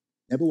again.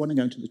 Never want to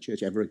go to the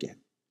church ever again.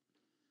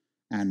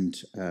 And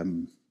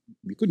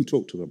we couldn't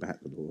talk to her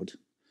about the Lord.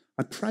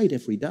 I prayed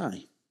every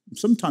day.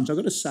 Sometimes I've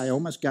got to say, I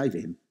almost gave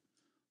in.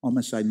 I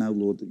almost say, no,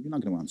 Lord, you're not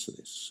going to answer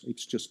this.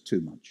 It's just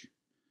too much.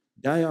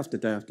 Day after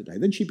day after day.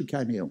 Then she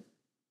became ill.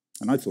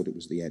 And I thought it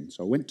was the end.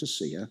 So I went to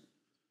see her.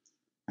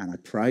 And I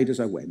prayed as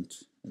I went.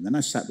 And then I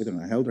sat with her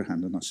and I held her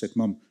hand and I said,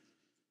 Mum,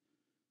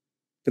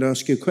 could I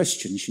ask you a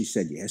question? She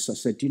said, yes. I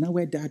said, do you know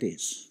where Dad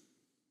is?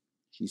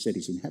 She said,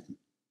 he's in heaven.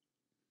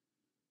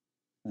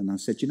 And I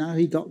said, do you know how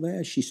he got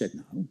there? She said,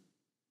 no.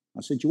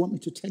 I said, do you want me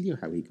to tell you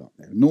how he got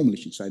there? Normally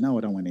she'd say, no,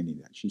 I don't want any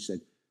of that. She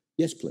said,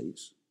 yes,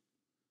 please.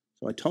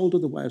 So I told her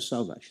the way of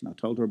salvation. I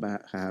told her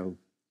about how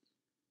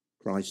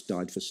Christ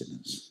died for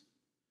sinners,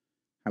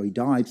 how he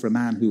died for a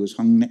man who was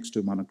hung next to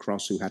him on a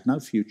cross, who had no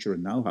future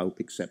and no hope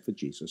except for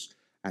Jesus.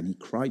 And he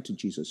cried to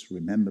Jesus,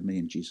 remember me.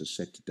 And Jesus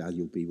said, today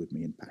you'll be with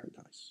me in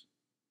paradise.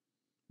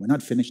 When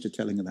I'd finished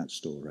telling her that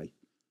story,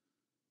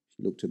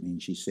 she looked at me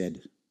and she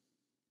said,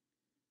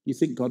 you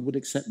think God would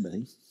accept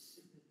me?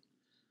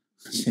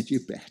 I said, you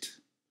bet.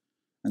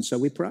 And so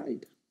we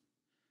prayed.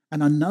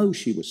 And I know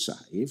she was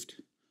saved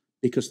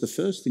Because the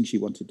first thing she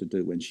wanted to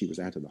do when she was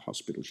out of the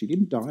hospital, she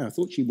didn't die. I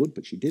thought she would,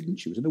 but she didn't.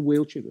 She was in a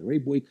wheelchair, very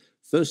weak.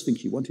 First thing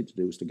she wanted to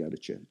do was to go to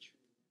church.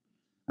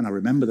 And I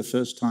remember the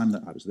first time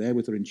that I was there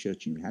with her in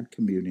church and we had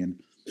communion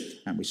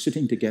and we're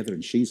sitting together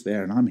and she's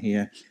there and I'm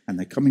here and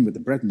they're coming with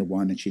the bread and the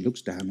wine and she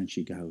looks down and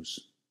she goes,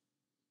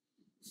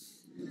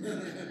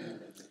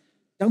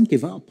 don't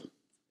give up.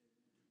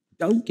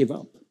 Don't give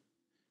up.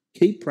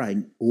 Keep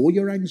praying. All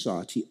your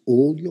anxiety,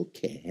 all your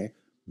care,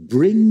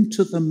 bring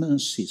to the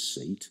mercy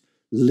seat,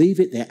 leave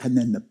it there, and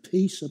then the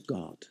peace of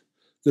God,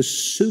 the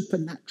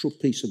supernatural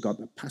peace of God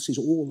that passes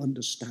all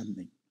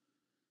understanding,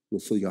 will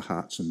fill your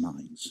hearts and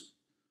minds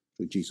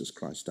through Jesus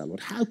Christ our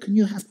Lord. How can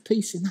you have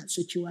peace in that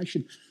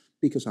situation?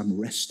 Because I'm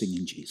resting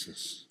in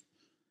Jesus.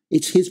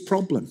 It's his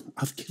problem.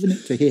 I've given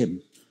it to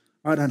him.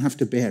 I don't have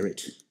to bear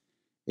it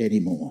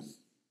anymore.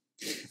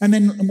 And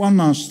then one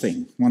last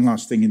thing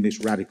in this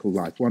radical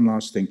life, one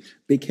last thing.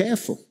 Be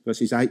careful,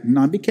 verses 8 and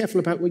 9. Be careful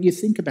about what you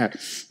think about.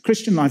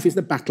 Christian life is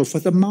the battle for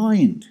the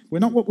mind. We're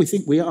not what we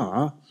think we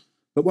are,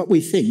 but what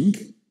we think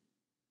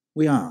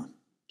we are.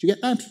 Do you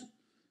get that?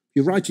 If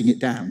you're writing it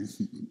down,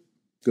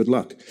 good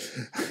luck.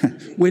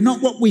 We're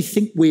not what we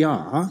think we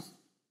are,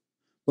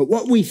 but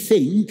what we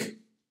think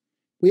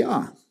we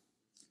are.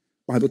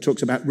 The Bible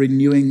talks about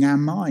renewing our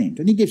mind,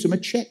 and he gives them a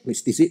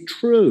checklist. Is it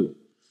true?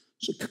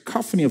 It's a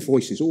cacophony of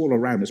voices all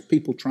around us,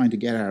 people trying to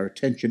get our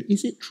attention.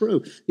 Is it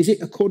true? Is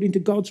it according to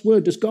God's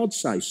word? Does God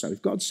say so?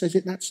 If God says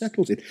it, that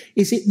settles it.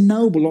 Is it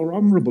noble or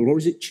honourable, or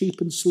is it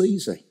cheap and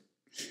sleazy?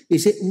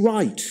 Is it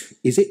right?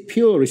 Is it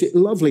pure? Is it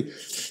lovely?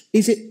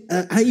 Is it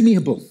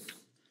amiable?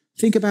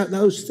 Think about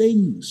those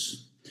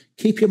things.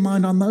 Keep your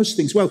mind on those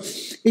things. Well,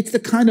 it's the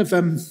kind of,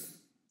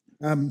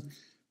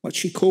 what's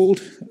she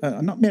called?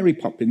 Not Mary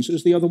Poppins,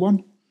 who's the other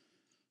one?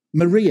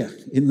 Maria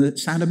in The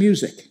Sound of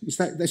Music. Is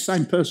that the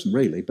same person,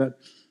 really? But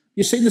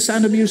you seen The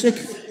Sound of Music?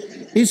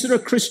 Is there a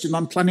Christian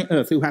on planet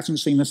Earth who hasn't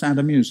seen The Sound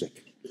of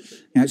Music?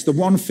 Now, it's the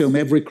one film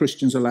every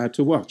Christian's allowed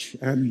to watch.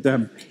 And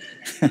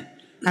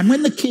and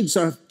when the kids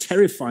are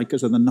terrified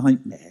because of the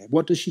nightmare,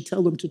 what does she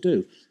tell them to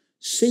do?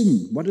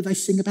 Sing. What do they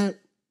sing about?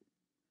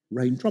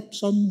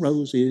 Raindrops on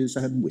roses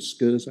and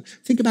whiskers.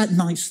 Think about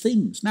nice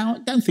things. Now,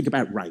 don't think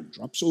about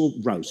raindrops or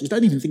roses.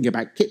 Don't even think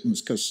about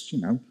kittens because,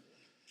 you know.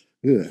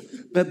 Yeah.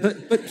 But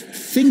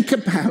think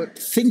about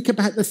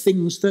the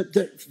things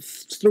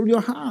that through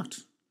your heart.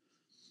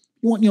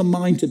 You want your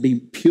mind to be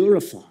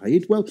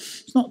purified. Well,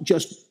 it's not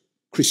just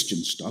Christian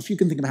stuff. You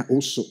can think about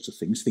all sorts of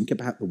things. Think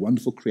about the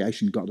wonderful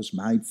creation God has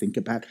made. Think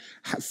about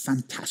how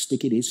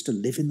fantastic it is to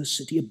live in the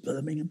city of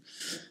Birmingham.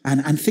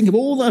 And think of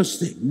all those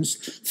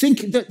things.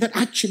 Think that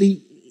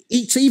actually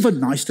it's even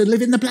nice to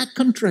live in the Black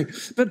Country.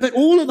 But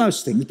all of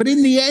those things. But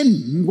in the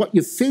end, what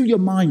you fill your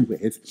mind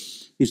with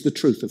is the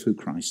truth of who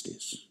Christ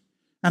is.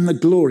 And the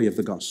glory of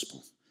the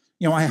gospel.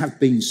 You know, I have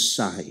been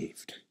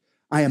saved.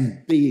 I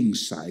am being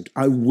saved.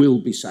 I will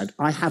be saved.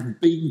 I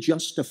have been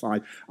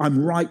justified.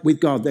 I'm right with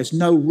God. There's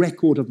no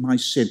record of my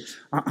sin.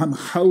 I'm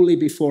holy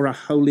before a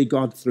holy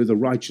God through the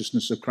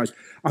righteousness of Christ.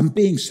 I'm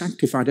being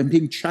sanctified. I'm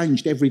being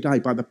changed every day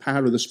by the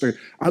power of the Spirit.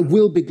 I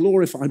will be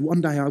glorified. One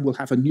day I will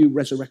have a new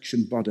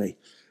resurrection body.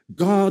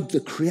 God,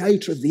 the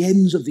creator of the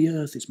ends of the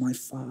earth, is my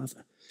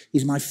Father.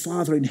 He's my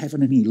Father in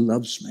heaven and he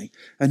loves me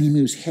and he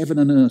moves heaven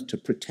and earth to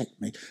protect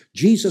me.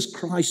 Jesus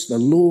Christ, the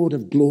Lord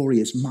of glory,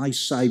 is my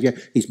Saviour.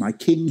 He's my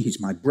King, he's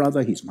my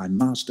brother, he's my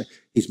master,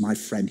 he's my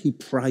friend. He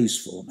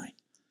prays for me.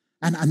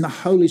 And the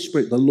Holy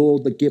Spirit, the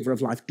Lord, the giver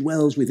of life,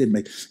 dwells within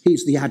me.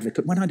 He's the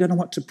advocate. When I don't know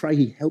what to pray,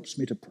 he helps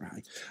me to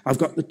pray. I've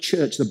got the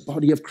church, the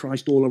body of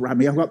Christ all around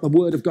me. I've got the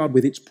word of God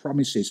with its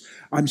promises.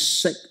 I'm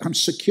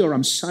secure,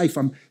 I'm safe,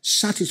 I'm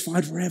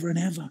satisfied forever and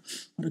ever.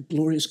 What a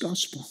glorious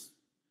gospel.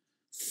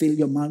 Fill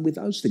your mind with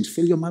those things.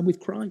 Fill your mind with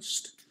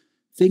Christ.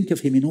 Think of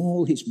him in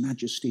all his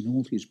majesty, in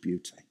all his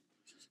beauty.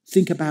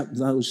 Think about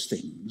those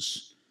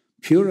things.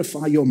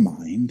 Purify your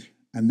mind.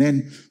 And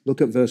then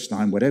look at verse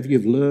 9. Whatever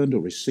you've learned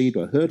or received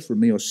or heard from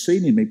me or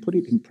seen in me, put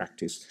it in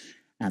practice.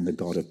 And the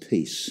God of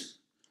peace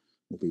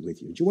will be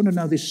with you. Do you want to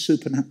know this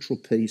supernatural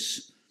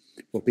peace?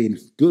 Well, be in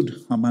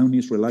good,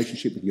 harmonious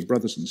relationship with your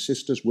brothers and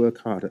sisters. Work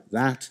hard at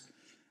that.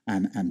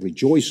 And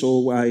rejoice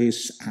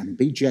always, and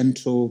be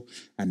gentle,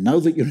 and know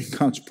that you're in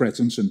God's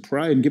presence, and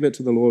pray and give it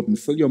to the Lord, and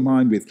fill your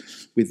mind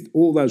with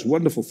all those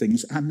wonderful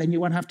things, and then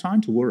you won't have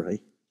time to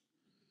worry,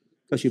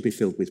 because you'll be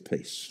filled with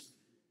peace.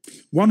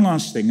 One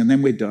last thing, and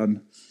then we're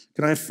done.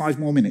 Can I have 5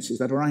 more minutes? Is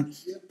that all right?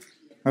 Yep.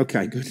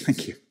 Okay, good,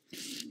 thank you.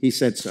 He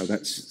said so,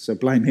 so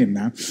blame him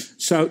now.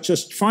 So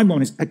just 5 more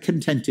minutes. A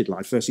contented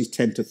life, verses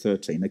 10 to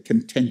 13, a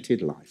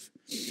contented life.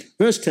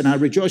 Verse 10, I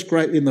rejoice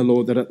greatly in the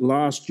Lord that at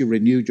last you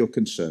renewed your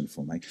concern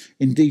for me.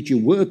 Indeed, you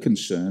were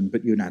concerned,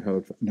 but you had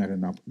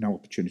no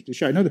opportunity to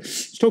show.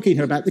 It's talking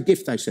here about the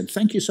gift they sent.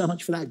 Thank you so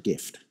much for that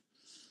gift.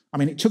 I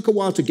mean, it took a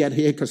while to get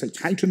here because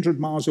it's 800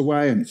 miles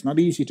away and it's not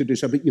easy to do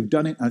so, but you've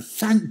done it. And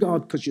thank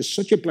God because you're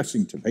such a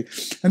blessing to me.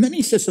 And then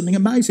he says something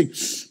amazing.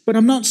 But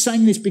I'm not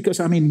saying this because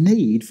I'm in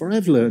need, for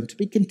I've learned to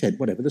be content,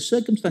 whatever the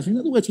circumstances. In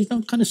other words, he's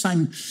not kind of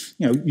saying,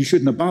 you know, you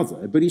shouldn't have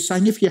bothered, but he's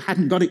saying if you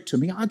hadn't got it to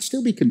me, I'd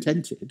still be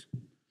contented.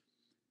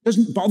 It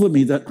doesn't bother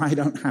me that I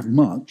don't have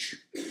much.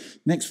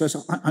 Next verse,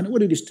 I know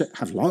what it is to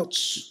have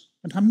lots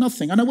and have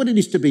nothing. I know what it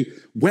is to be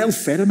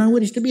well-fed. I know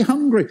what it is to be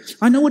hungry.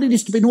 I know what it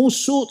is to be in all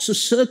sorts of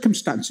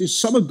circumstances.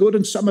 Some are good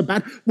and some are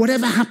bad.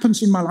 Whatever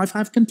happens in my life, I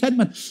have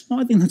contentment.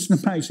 I think that's an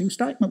amazing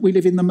statement. We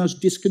live in the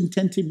most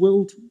discontented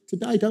world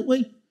today, don't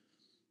we?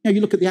 You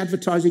look at the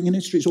advertising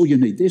industry, it's all you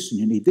need this and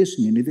you need this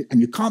and you need it,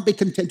 and you can't be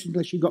contented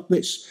unless you've got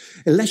this,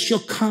 unless your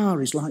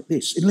car is like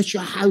this, unless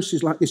your house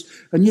is like this,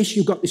 and yes,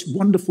 you've got this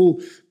wonderful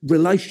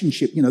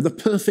relationship, the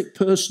perfect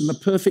person, the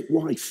perfect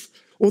wife,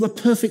 or the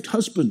perfect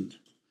husband.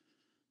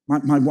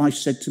 My wife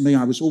said to me,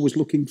 I was always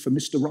looking for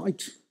Mr.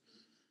 Right,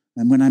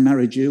 and when I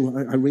married you,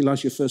 I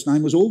realised your first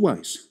name was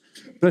Always.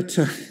 But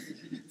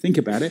think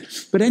about it.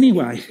 But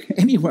anyway,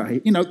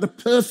 the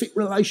perfect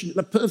relationship,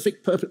 the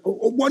perfect,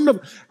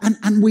 wonderful.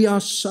 And we are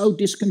so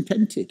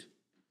discontented.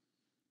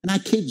 And our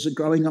kids are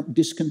growing up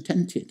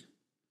discontented.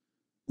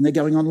 And they're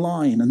going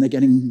online and they're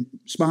getting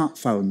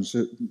smartphones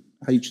at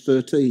age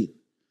 13.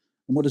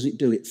 And what does it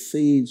do? It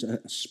feeds a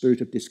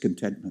spirit of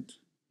discontentment.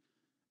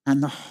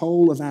 And the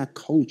whole of our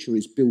culture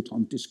is built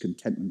on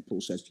discontentment.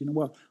 Paul says, you know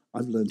what?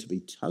 I've learned to be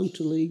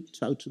totally,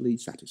 totally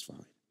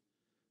satisfied.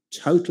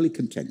 Totally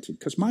contented,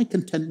 because my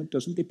contentment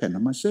doesn't depend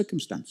on my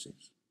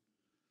circumstances.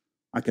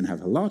 I can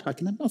have a lot, I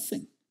can have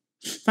nothing.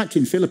 In fact,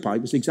 in Philippi,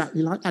 it was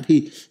exactly like that.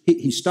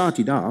 He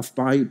started off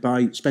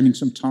by spending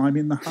some time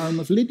in the home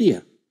of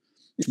Lydia,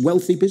 this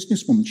wealthy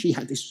businesswoman. She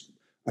had this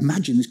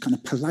kind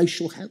of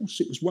palatial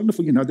house. It was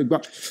wonderful. They've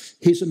got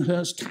his and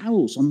hers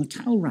towels on the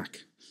towel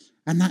rack.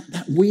 And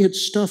that weird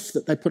stuff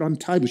that they put on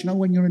tables.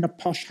 When you're in a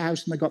posh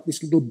house and they've got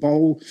this little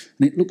bowl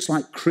and it looks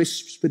like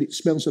crisps, but it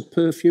smells of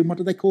perfume. What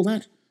do they call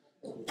that?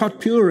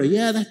 Potpourri,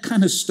 yeah, that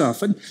kind of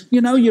stuff. And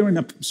you're in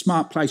a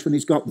smart place when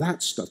he's got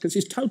that stuff, because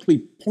it's totally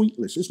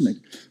pointless, isn't it?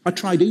 I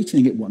tried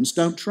eating it once,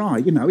 don't try.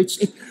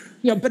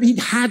 But he'd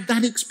had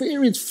that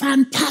experience,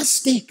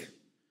 fantastic.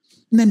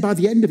 And then by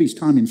the end of his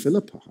time in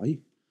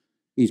Philippi,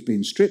 he's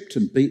been stripped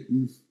and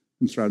beaten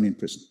and thrown in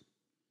prison.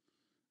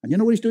 And you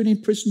know what he's doing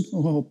in prison?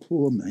 Oh,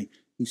 poor me.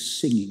 He's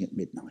singing at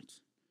midnight.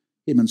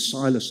 Him and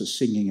Silas are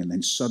singing, and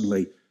then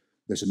suddenly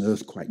there's an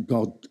earthquake.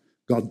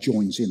 God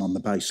joins in on the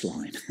bass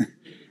line.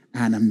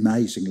 And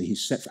amazingly,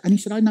 he's set free. And he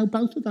said, I know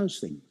both of those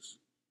things.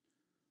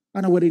 I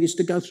know what it is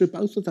to go through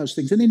both of those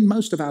things. And in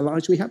most of our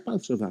lives, we have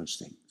both of those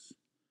things.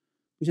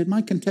 He said,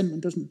 my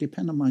contentment doesn't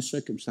depend on my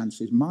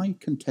circumstances. My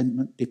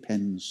contentment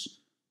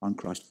depends on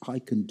Christ. I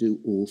can do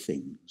all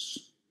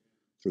things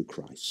through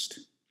Christ,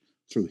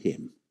 through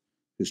him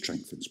who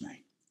strengthens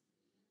me.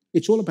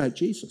 It's all about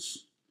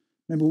Jesus.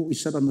 Remember what we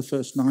said on the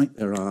first night?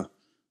 There are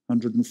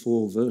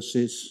 104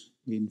 verses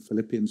in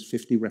Philippians,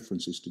 50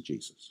 references to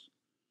Jesus.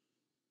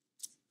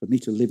 For me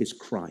to live is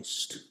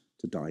Christ,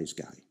 to die is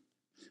gain.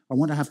 I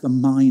want to have the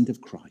mind of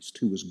Christ,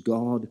 who was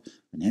God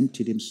and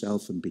emptied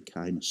himself and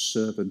became a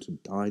servant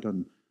and died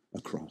on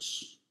a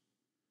cross.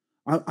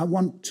 I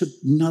want to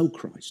know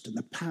Christ and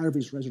the power of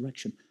his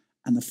resurrection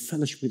and the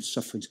fellowship of his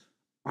sufferings.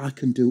 I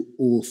can do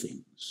all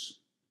things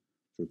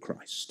through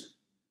Christ,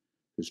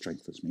 who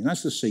strengthens me. And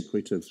that's the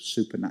secret of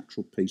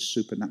supernatural peace,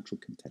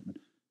 supernatural contentment,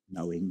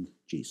 knowing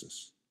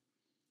Jesus.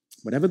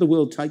 Whatever the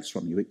world takes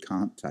from you, it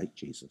can't take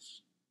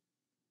Jesus.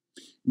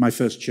 In my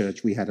first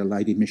church, we had a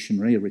lady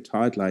missionary, a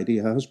retired lady.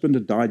 Her husband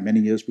had died many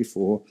years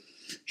before.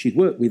 She'd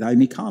worked with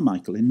Amy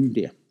Carmichael in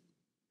India.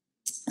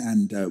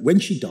 And when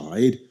she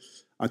died,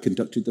 I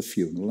conducted the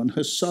funeral, and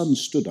her son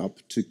stood up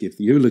to give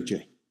the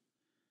eulogy.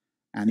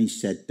 And he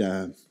said,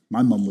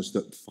 my mum was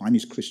the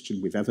finest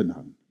Christian we've ever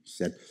known. He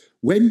said,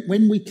 when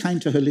we came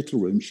to her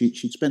little room, she'd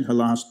spent her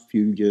last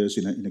few years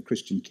in a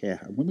Christian care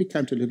home. When we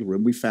came to her little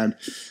room, we found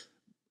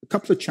a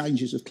couple of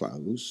changes of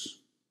clothes,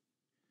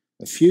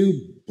 a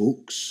few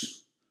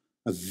books,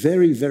 a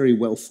very, very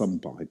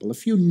well-thumbed Bible, a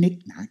few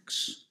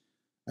knickknacks,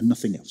 and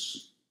nothing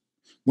else.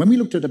 When we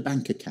looked at a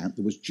bank account,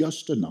 there was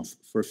just enough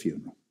for a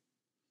funeral.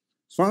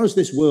 As far as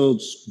this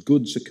world's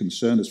goods are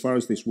concerned, as far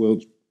as this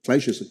world's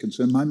pleasures are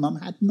concerned, my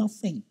mum had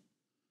nothing.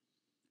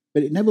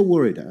 But it never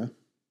worried her,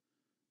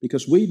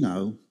 because we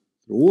know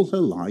through all her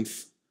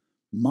life,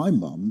 my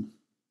mum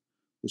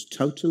was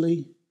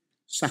totally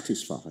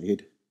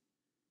satisfied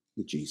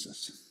with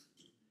Jesus.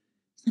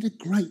 Isn't that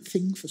a great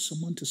thing for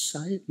someone to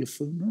say at your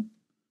funeral?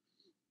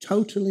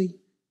 Totally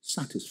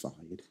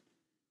satisfied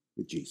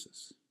with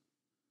Jesus.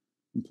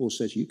 And Paul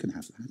says you can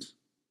have that.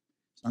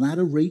 It's not out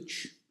of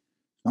reach.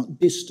 It's not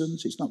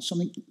distance. It's not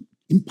something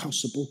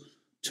impossible.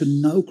 To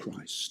know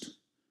Christ,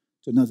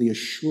 to know the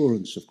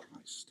assurance of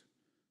Christ,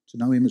 to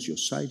know him as your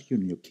Saviour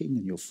and your King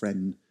and your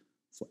friend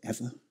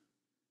forever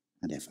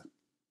and ever.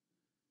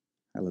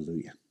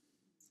 Hallelujah.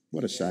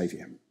 What a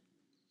Saviour.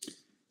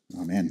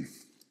 Amen.